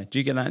 fair play. Do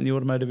you get that in the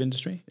automotive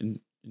industry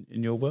in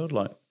your world?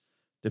 Like,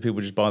 do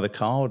people just buy the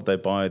car, or do they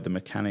buy the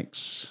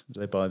mechanics? Do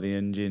they buy the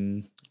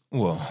engine?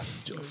 Well,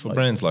 for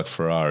brands like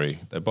Ferrari,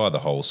 they buy the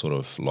whole sort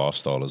of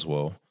lifestyle as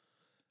well,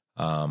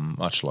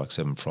 much like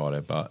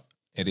 7Friday, but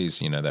it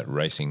is, you know, that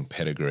racing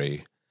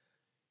pedigree,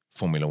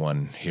 Formula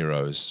One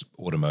heroes,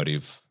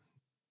 automotive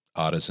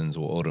artisans,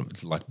 or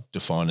like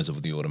definers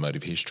of the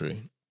automotive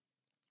history.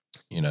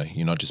 You know,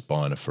 you're not just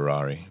buying a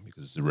Ferrari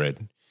because it's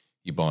red.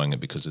 You're buying it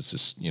because it's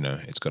just, you know,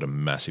 it's got a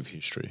massive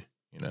history,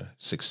 you know,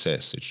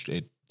 success.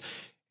 It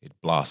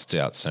blasts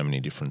out so many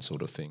different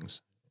sort of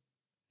things.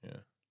 Yeah.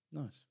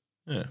 Nice.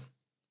 Yeah.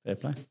 Fair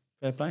play.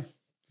 Fair play.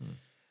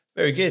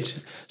 Very good.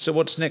 So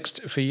what's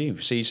next for you?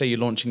 So you say you're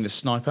launching the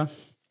Sniper.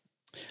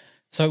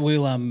 So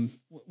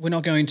we're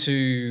not going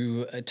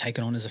to take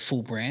it on as a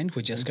full brand.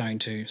 We're just going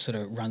to sort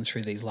of run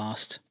through these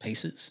last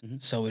pieces.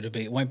 So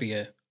it won't be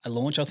a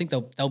launch. I think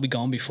they'll be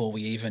gone before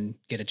we even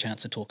get a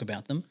chance to talk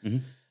about them.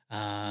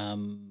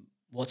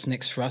 What's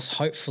next for us?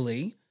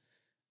 Hopefully,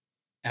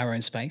 our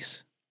own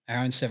space, our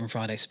own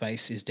 7Friday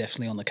space is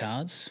definitely on the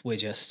cards. We're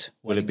just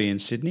will it be in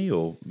Sydney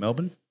or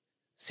Melbourne?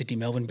 Sydney,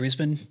 Melbourne,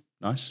 Brisbane.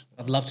 Nice.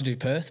 I'd love to do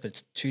Perth, but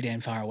it's too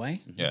damn far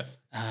away. Yeah.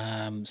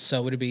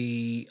 So it'd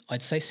be,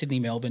 I'd say Sydney,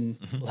 Melbourne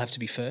will have to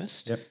be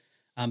first. Yep.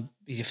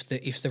 If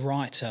the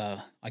right,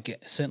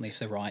 certainly if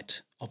the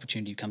right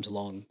opportunity comes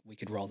along, we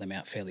could roll them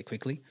out fairly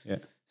quickly. Yeah.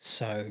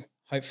 So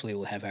hopefully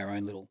we'll have our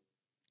own little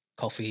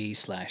coffee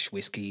 /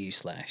 whiskey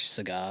 /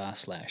 cigar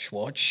 /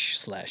 watch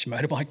 /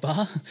 motorbike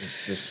bar.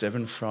 The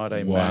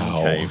 7Friday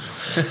Wow. Man Cave.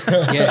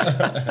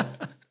 Yeah.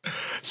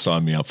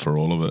 Sign me up for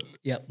all of it.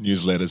 Yep.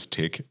 Newsletters,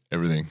 tick,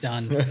 everything.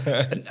 Done.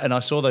 And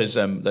I saw those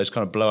kind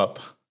of blow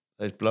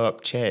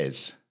up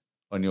chairs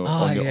on your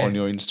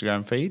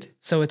Instagram feed.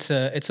 So it's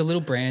a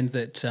little brand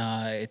that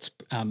it's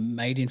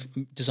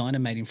designer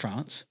made in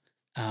France,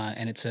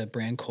 and it's a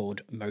brand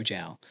called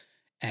Mojao,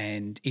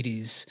 and it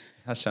is.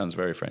 That sounds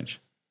very French.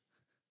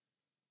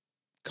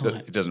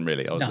 Kind It doesn't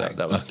really.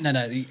 That was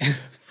no.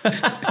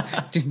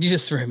 You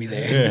just threw me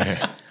there.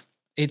 Yeah.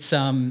 It's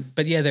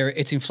but yeah,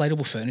 it's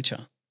inflatable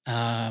furniture.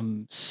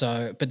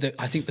 But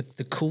I think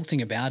the cool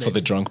thing about For it,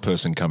 the drunk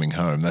person coming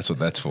home, that's what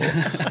that's for.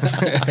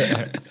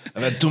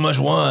 I've had too much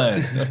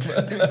wine.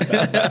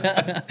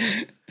 I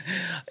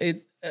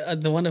think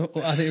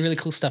the really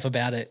cool stuff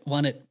about it,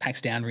 one, it packs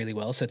down really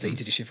well, so it's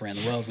easy to ship around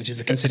the world, which is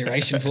a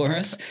consideration for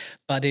us.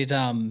 But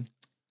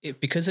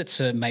because it's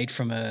made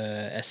from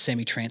a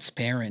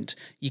semi-transparent,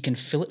 you can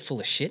fill it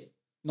full of shit,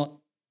 not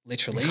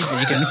literally,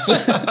 but you can.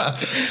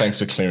 Thanks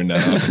for clearing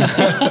that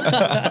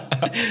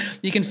up.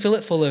 You can fill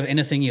it full of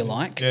anything you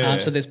like. Yeah.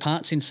 So there's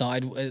parts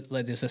inside.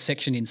 There's a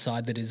section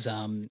inside that is,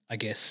 I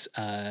guess,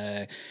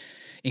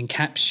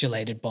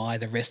 encapsulated by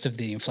the rest of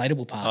the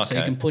inflatable parts. Okay.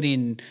 So you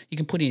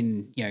can put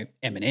in, you know,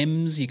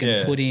 M&Ms. You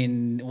can put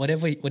in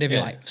whatever you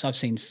like. So I've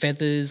seen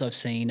feathers. I've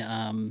seen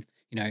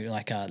you know,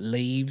 like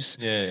leaves.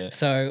 Yeah.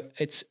 So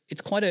it's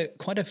quite a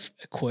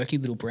quirky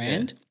little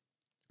brand,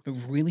 but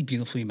really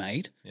beautifully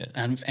made. Yeah.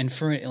 And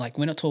for like,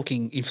 we're not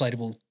talking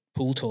inflatable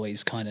pool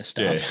toys kind of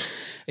stuff.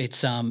 Yeah.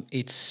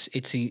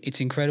 It's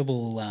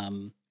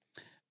incredible.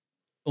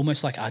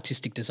 Almost like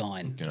artistic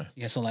design. Okay.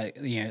 Yeah. So like,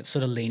 you know,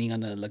 sort of leaning on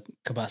the Le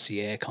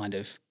Corbusier kind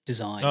of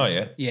designs. Oh,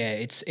 yeah. Yeah.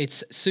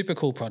 It's super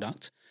cool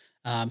product.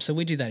 So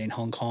we do that in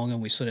Hong Kong,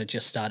 and we've sort of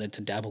just started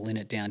to dabble in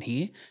it down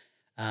here.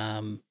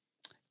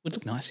 Would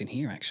look nice in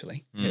here,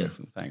 actually. Yeah,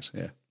 thanks.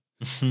 Yeah.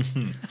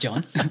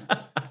 John.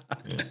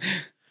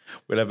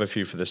 We'll have a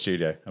few for the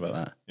studio. How about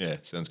that? Yeah,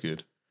 sounds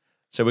good.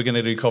 So we're going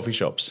to do coffee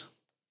shops.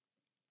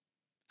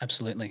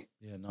 Absolutely.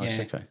 Yeah, nice.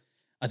 Yeah. Okay.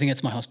 I think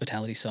that's my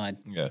hospitality side.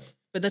 Yeah.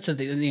 But that's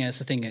that's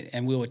the thing,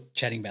 and we were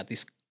chatting about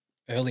this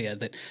earlier,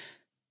 that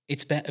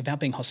it's about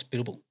being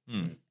hospitable,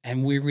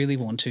 and we really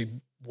want to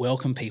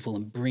welcome people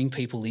and bring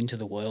people into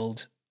the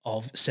world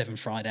of Seven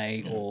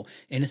Friday or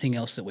anything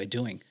else that we're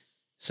doing.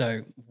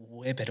 So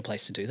where better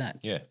place to do that?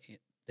 Yeah.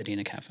 Than in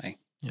a cafe.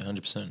 Yeah,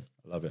 100%.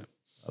 I love it.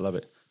 I love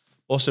it.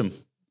 Awesome.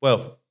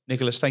 Well,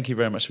 Nicholas, thank you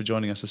very much for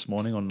joining us this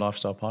morning on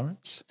Lifestyle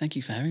Pirates. Thank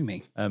you for having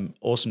me.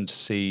 Awesome to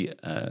see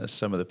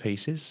some of the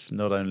pieces,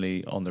 not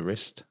only on the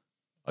wrist.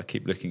 I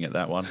keep looking at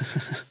that one.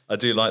 I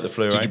do like the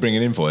fluorite. Did you bring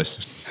an invoice?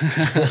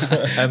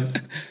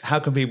 How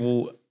can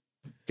people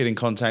get in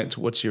contact?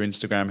 What's your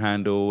Instagram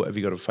handle? Have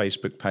you got a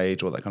Facebook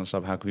page, all that kind of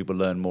stuff? How can people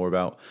learn more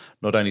about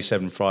not only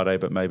Seven Friday,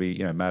 but maybe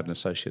Mad and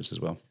Associates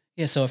as well?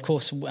 Yeah, so of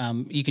course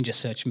you can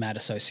just search Mad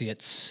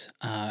Associates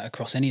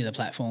across any of the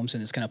platforms,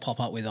 and it's going to pop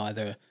up with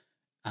either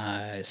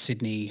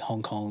Sydney,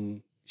 Hong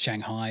Kong,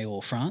 Shanghai,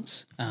 or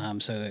France.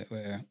 So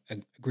we're a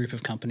group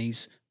of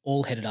companies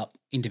all headed up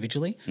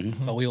individually,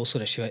 but we all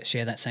sort of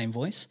share that same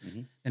voice.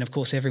 And of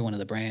course, every one of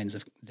the brands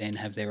then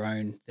have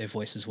their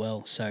voice as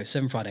well. So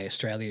Seven Friday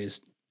Australia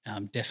is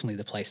definitely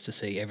the place to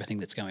see everything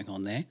that's going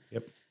on there.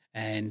 Yep.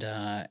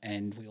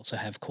 And we also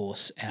have, of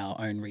course, our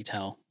own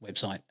retail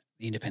website,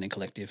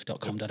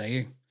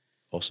 theindependentcollective.com.au.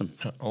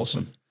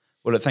 Awesome.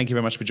 Well, look, thank you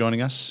very much for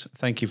joining us.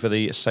 Thank you for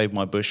the Save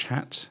My Bush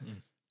hat.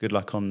 Good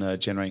luck on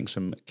generating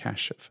some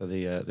cash for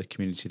the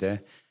community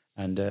there.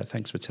 And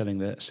thanks for telling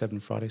the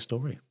Seven Friday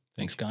story.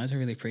 Thanks, guys. I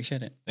really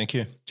appreciate it. Thank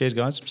you. Cheers,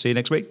 guys. See you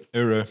next week.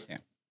 Hoorah. Yeah.